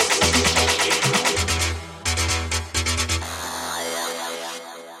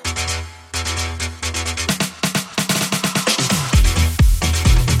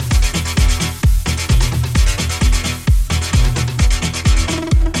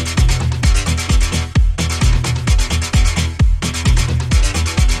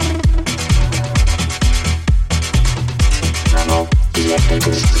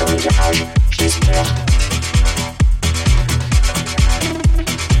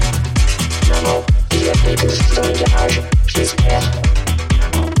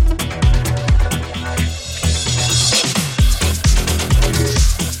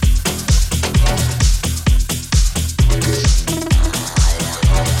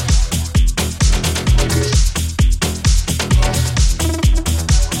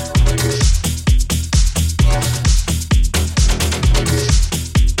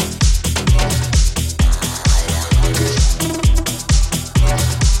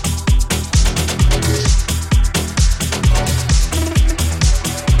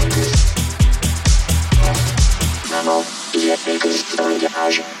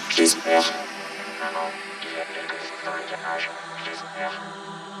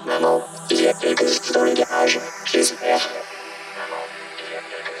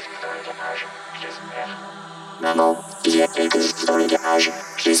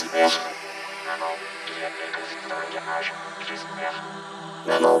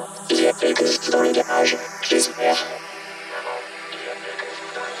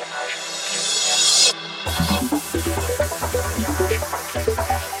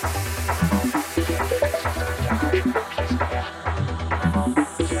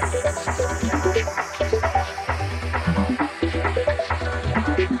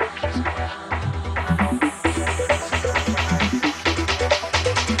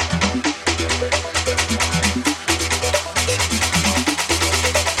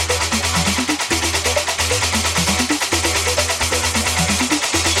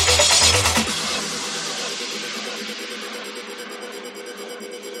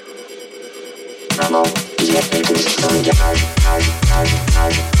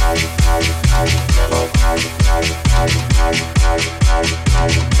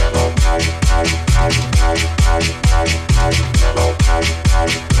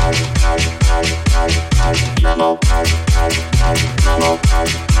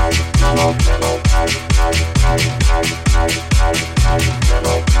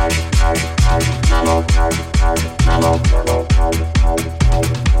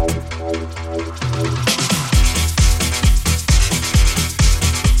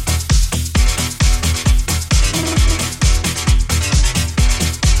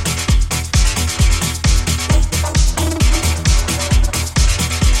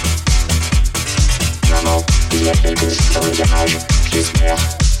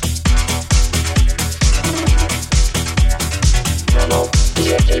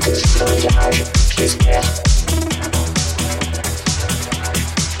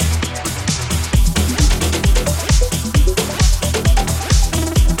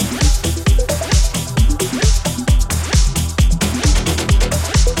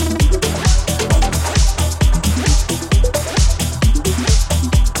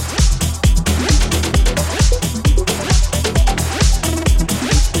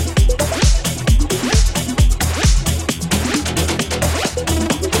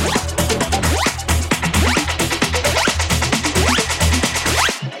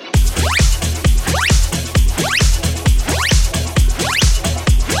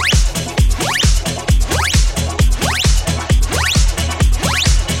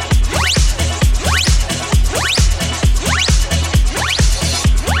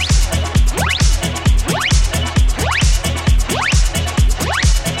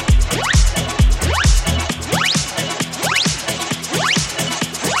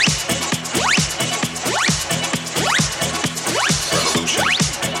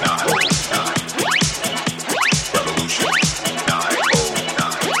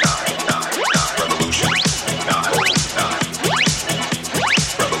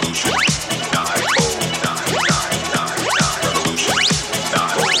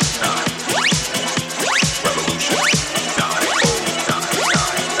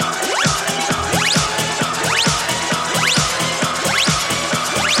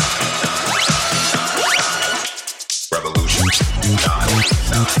 Revolution.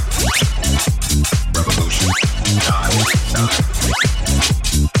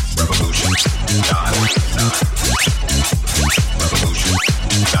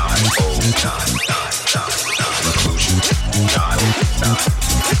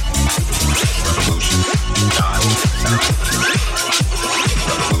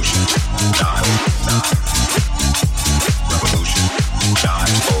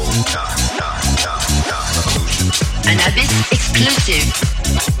 exclusive.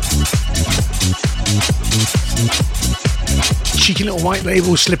 Cheeky little white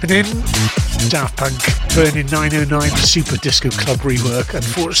label slipping in. Daft Punk, Burning 909, Super Disco Club rework.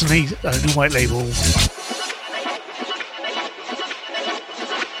 Unfortunately, no white label.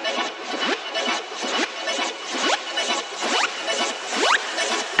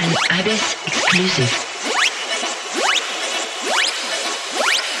 An Abyss exclusive.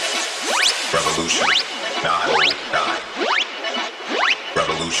 Revolution 909.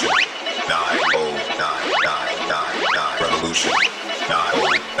 Revolution 909. Revolution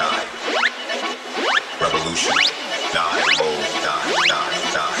 909. Revolution 909.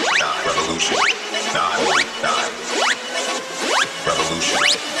 Revolution 909.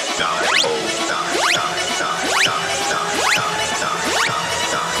 Revolution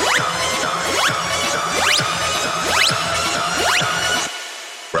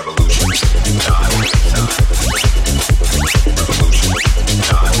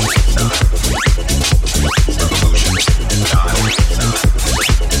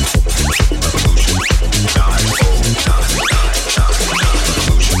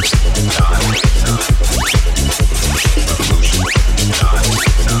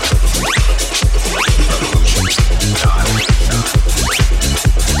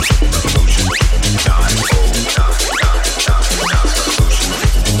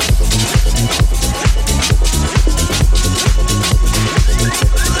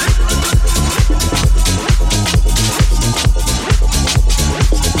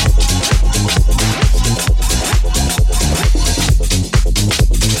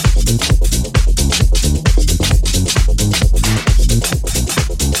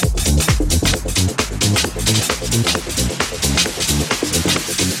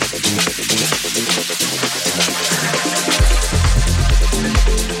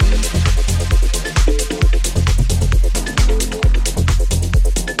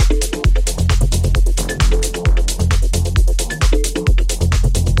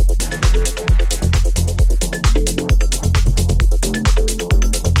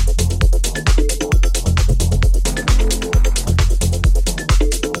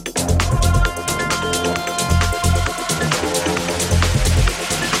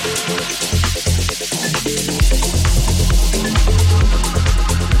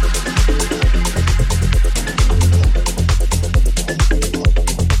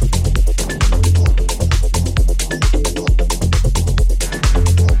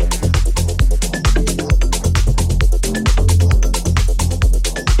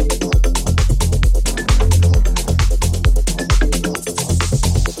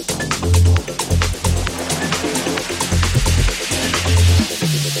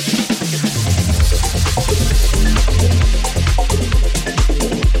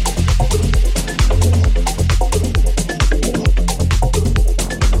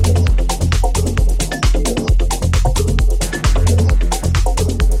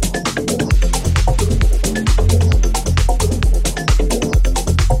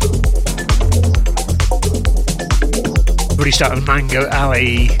released out of Mango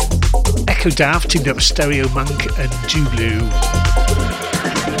Alley. Echo Dav teamed up with Stereo Monk and Jublu.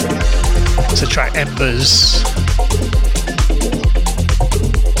 It's the track Embers.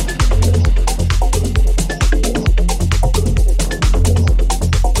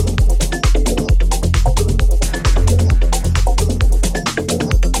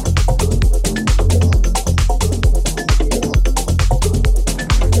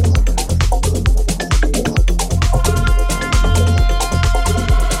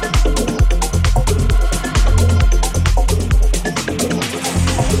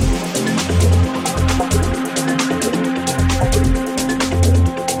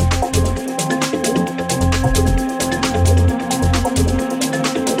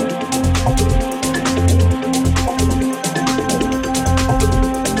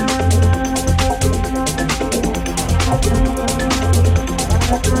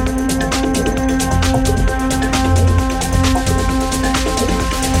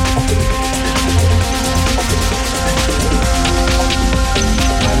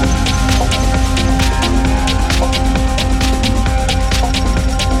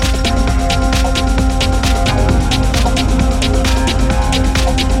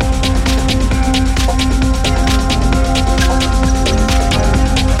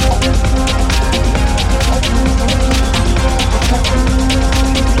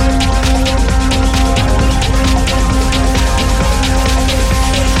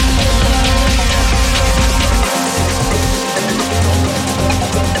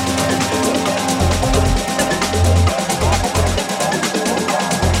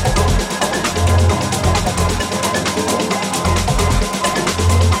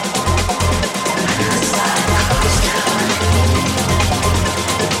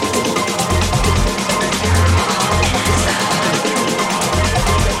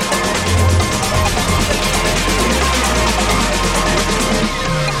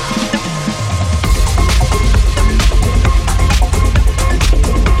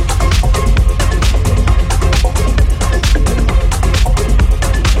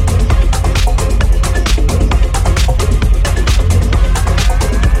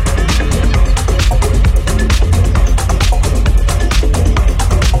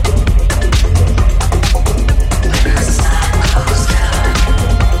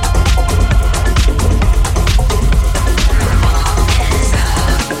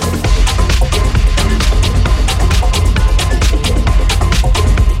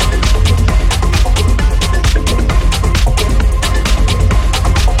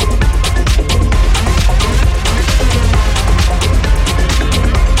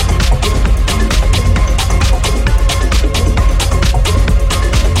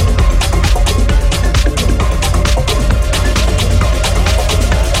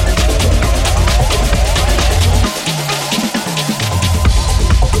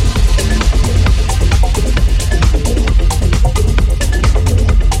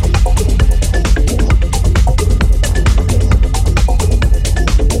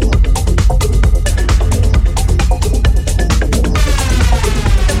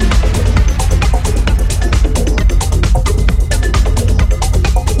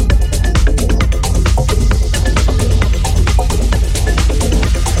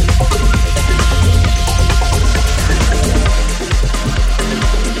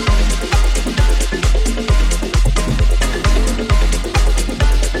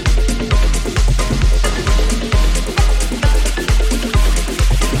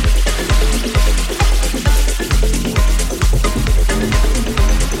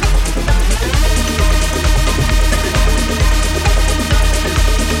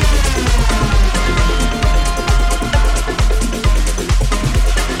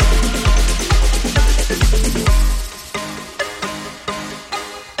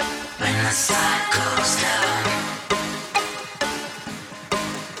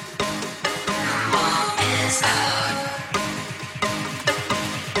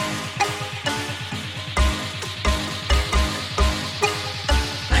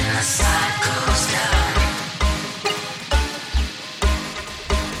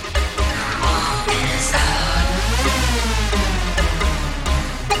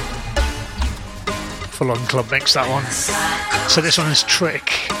 Full on club mix, that one. So this one is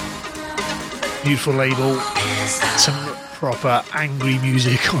Trick. Beautiful label. Some proper angry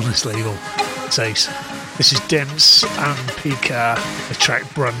music on this label. Taste. This is Dense and Pika, the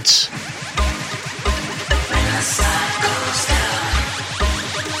track Brunt.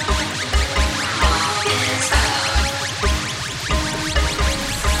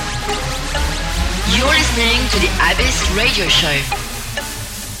 You're listening to the Abyss Radio Show.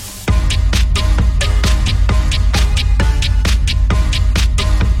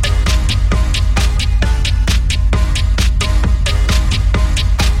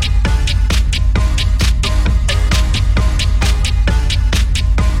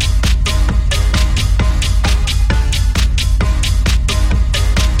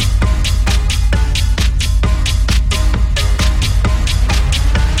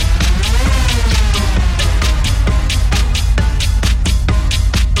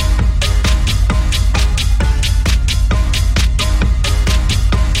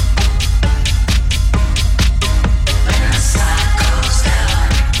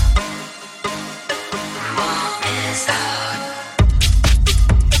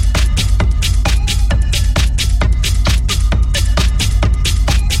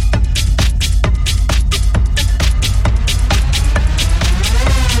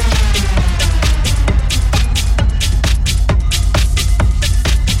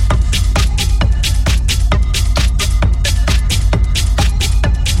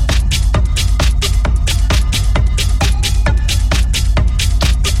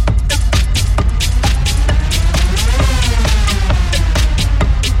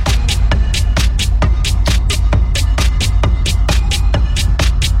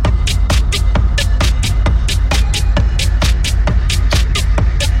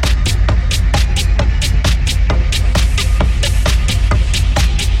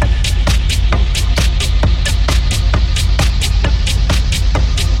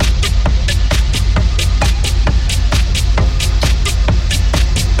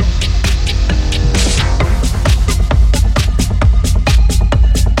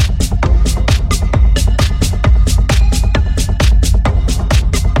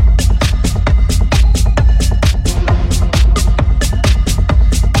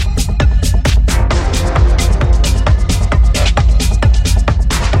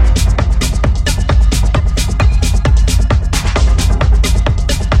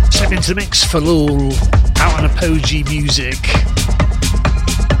 The mix for all out on Apogee Music.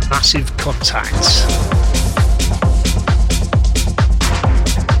 Massive Contact.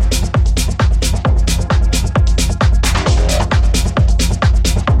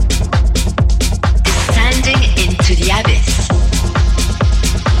 Descending into the abyss.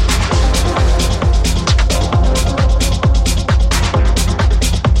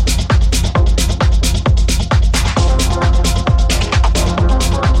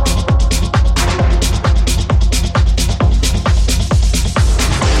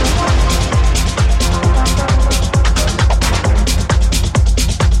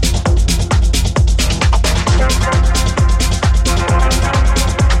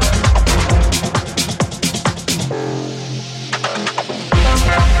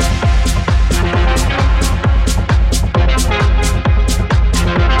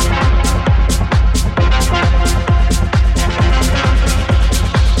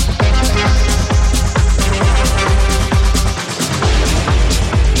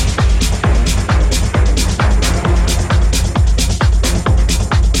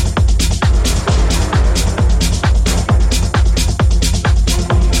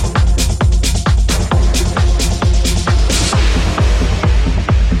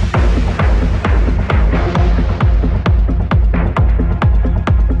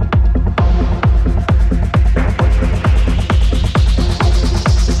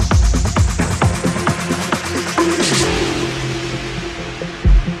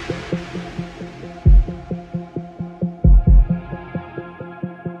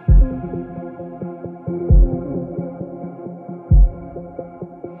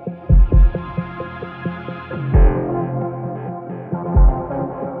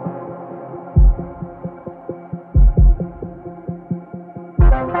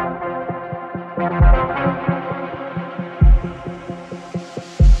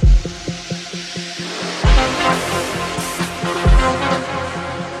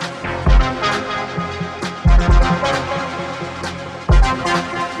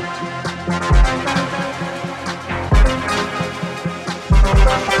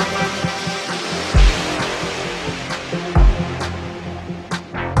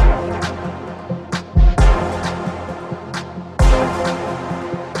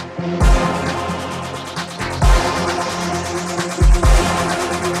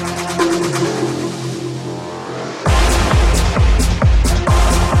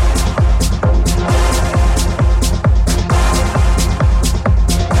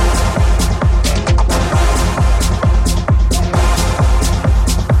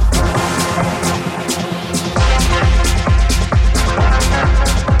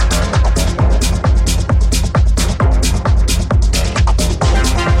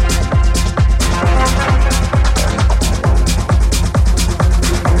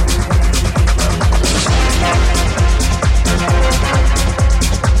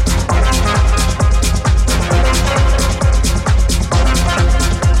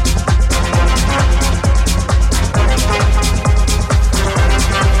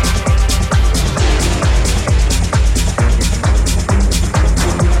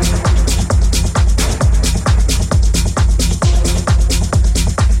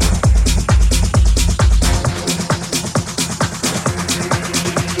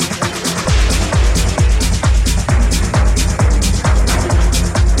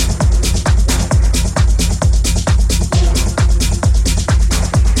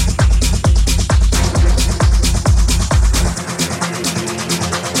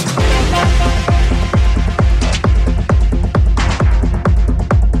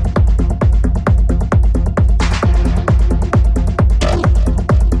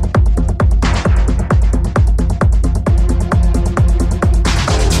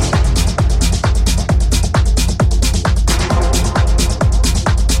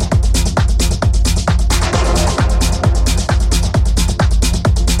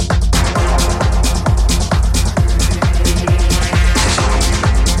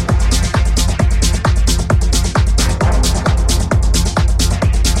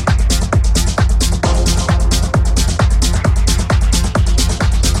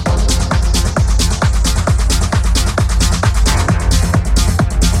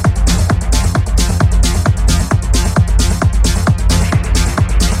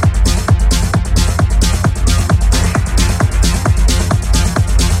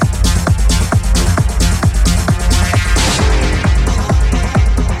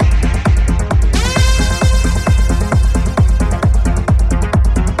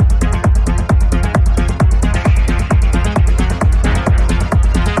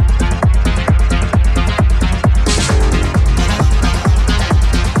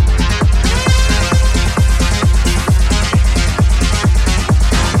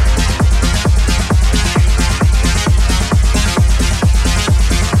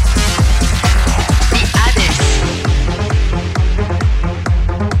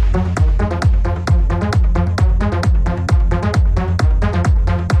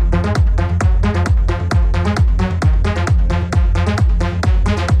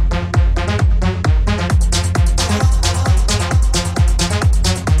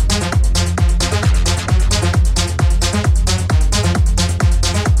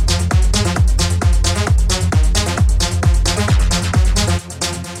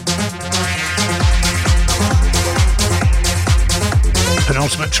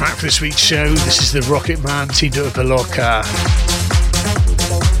 penultimate track for this week's show. This is the Rocket Man teamed up with Beloka.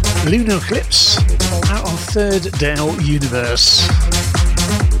 Lunar Eclipse out on Third Dale Universe.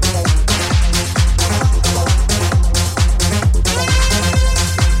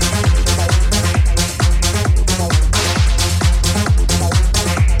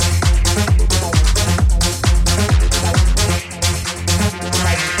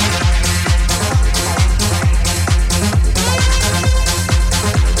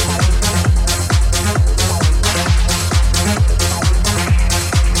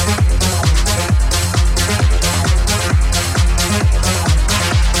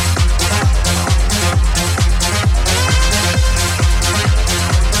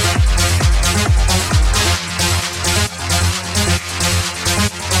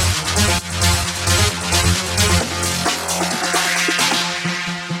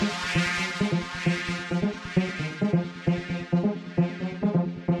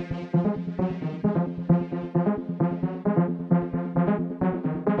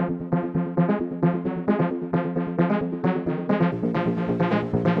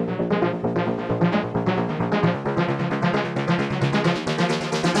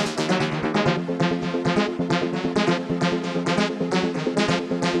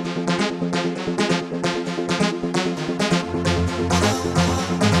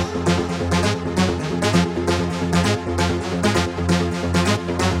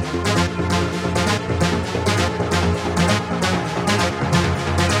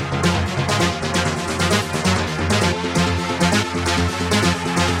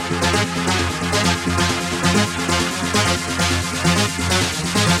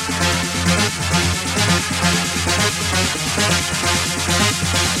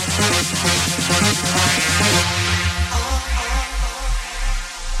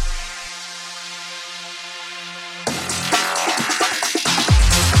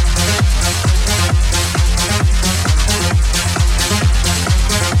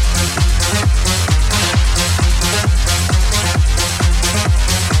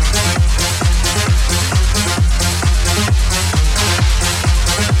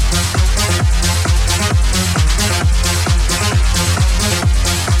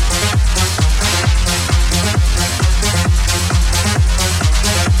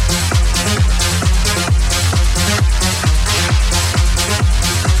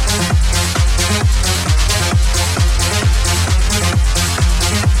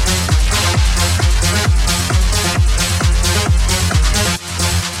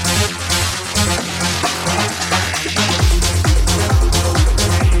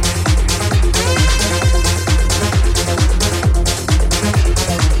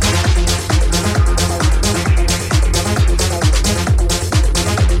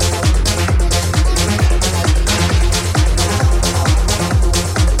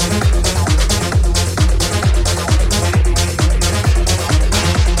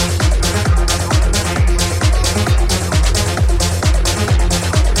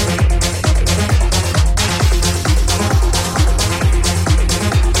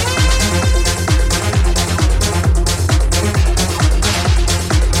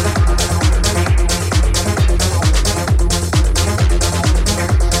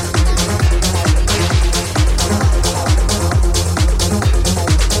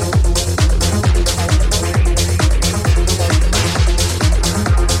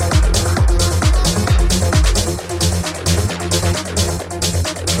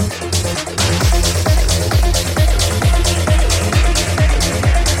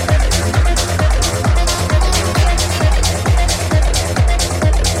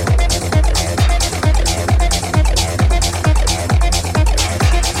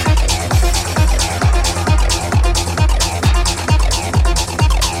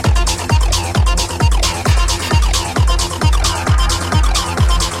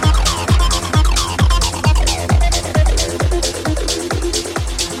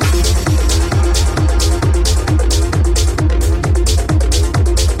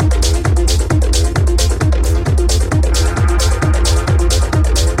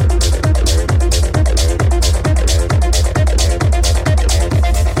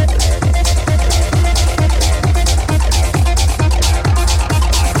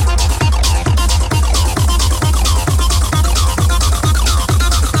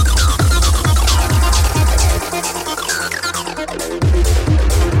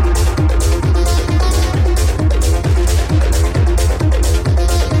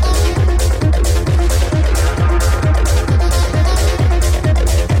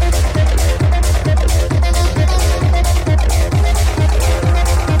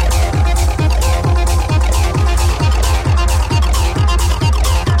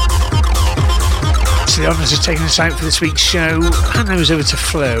 the honours of taking us out for this week's show. Hand those over to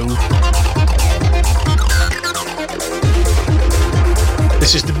Flo.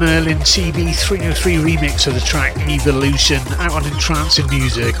 This is the Merlin TB 303 remix of the track Evolution, out on Entrancing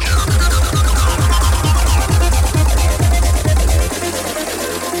Music.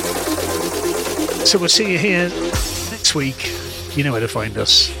 So we'll see you here next week. You know where to find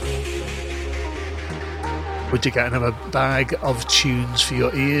us. We'll dig out another bag of tunes for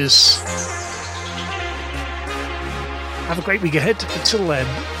your ears. Have a great week ahead. Until then,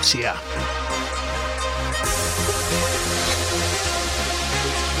 see ya.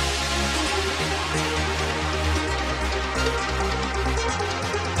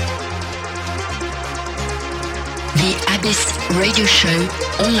 The Abyss Radio Show,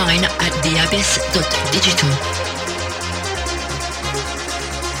 online at theabyss.digital.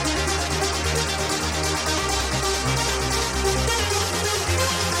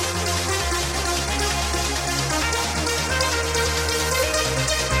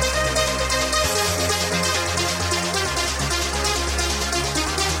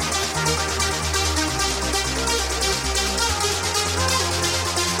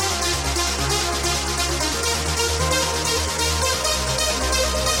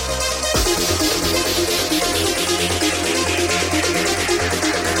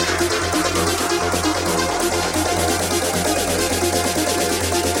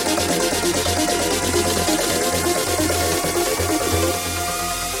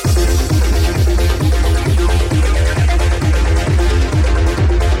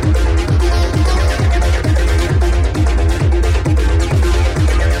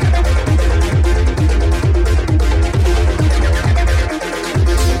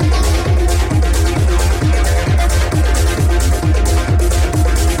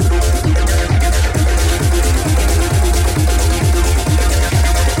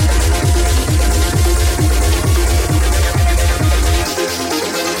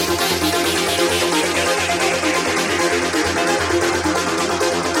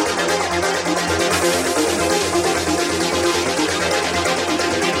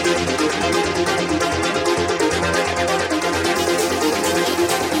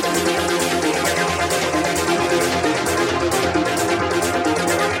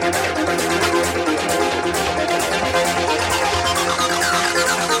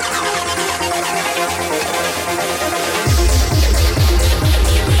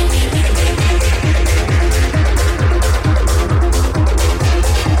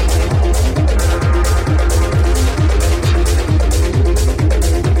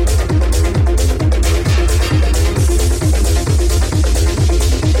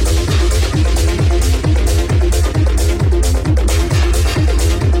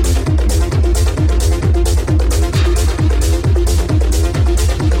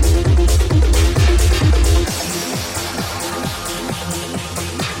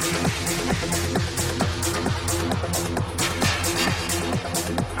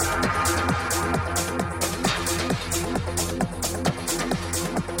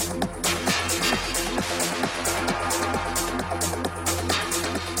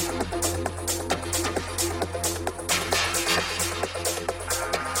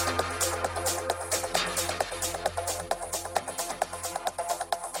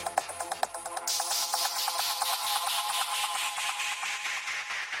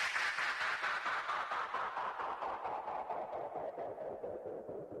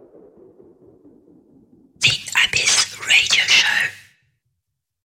 The Abyss Radio Show.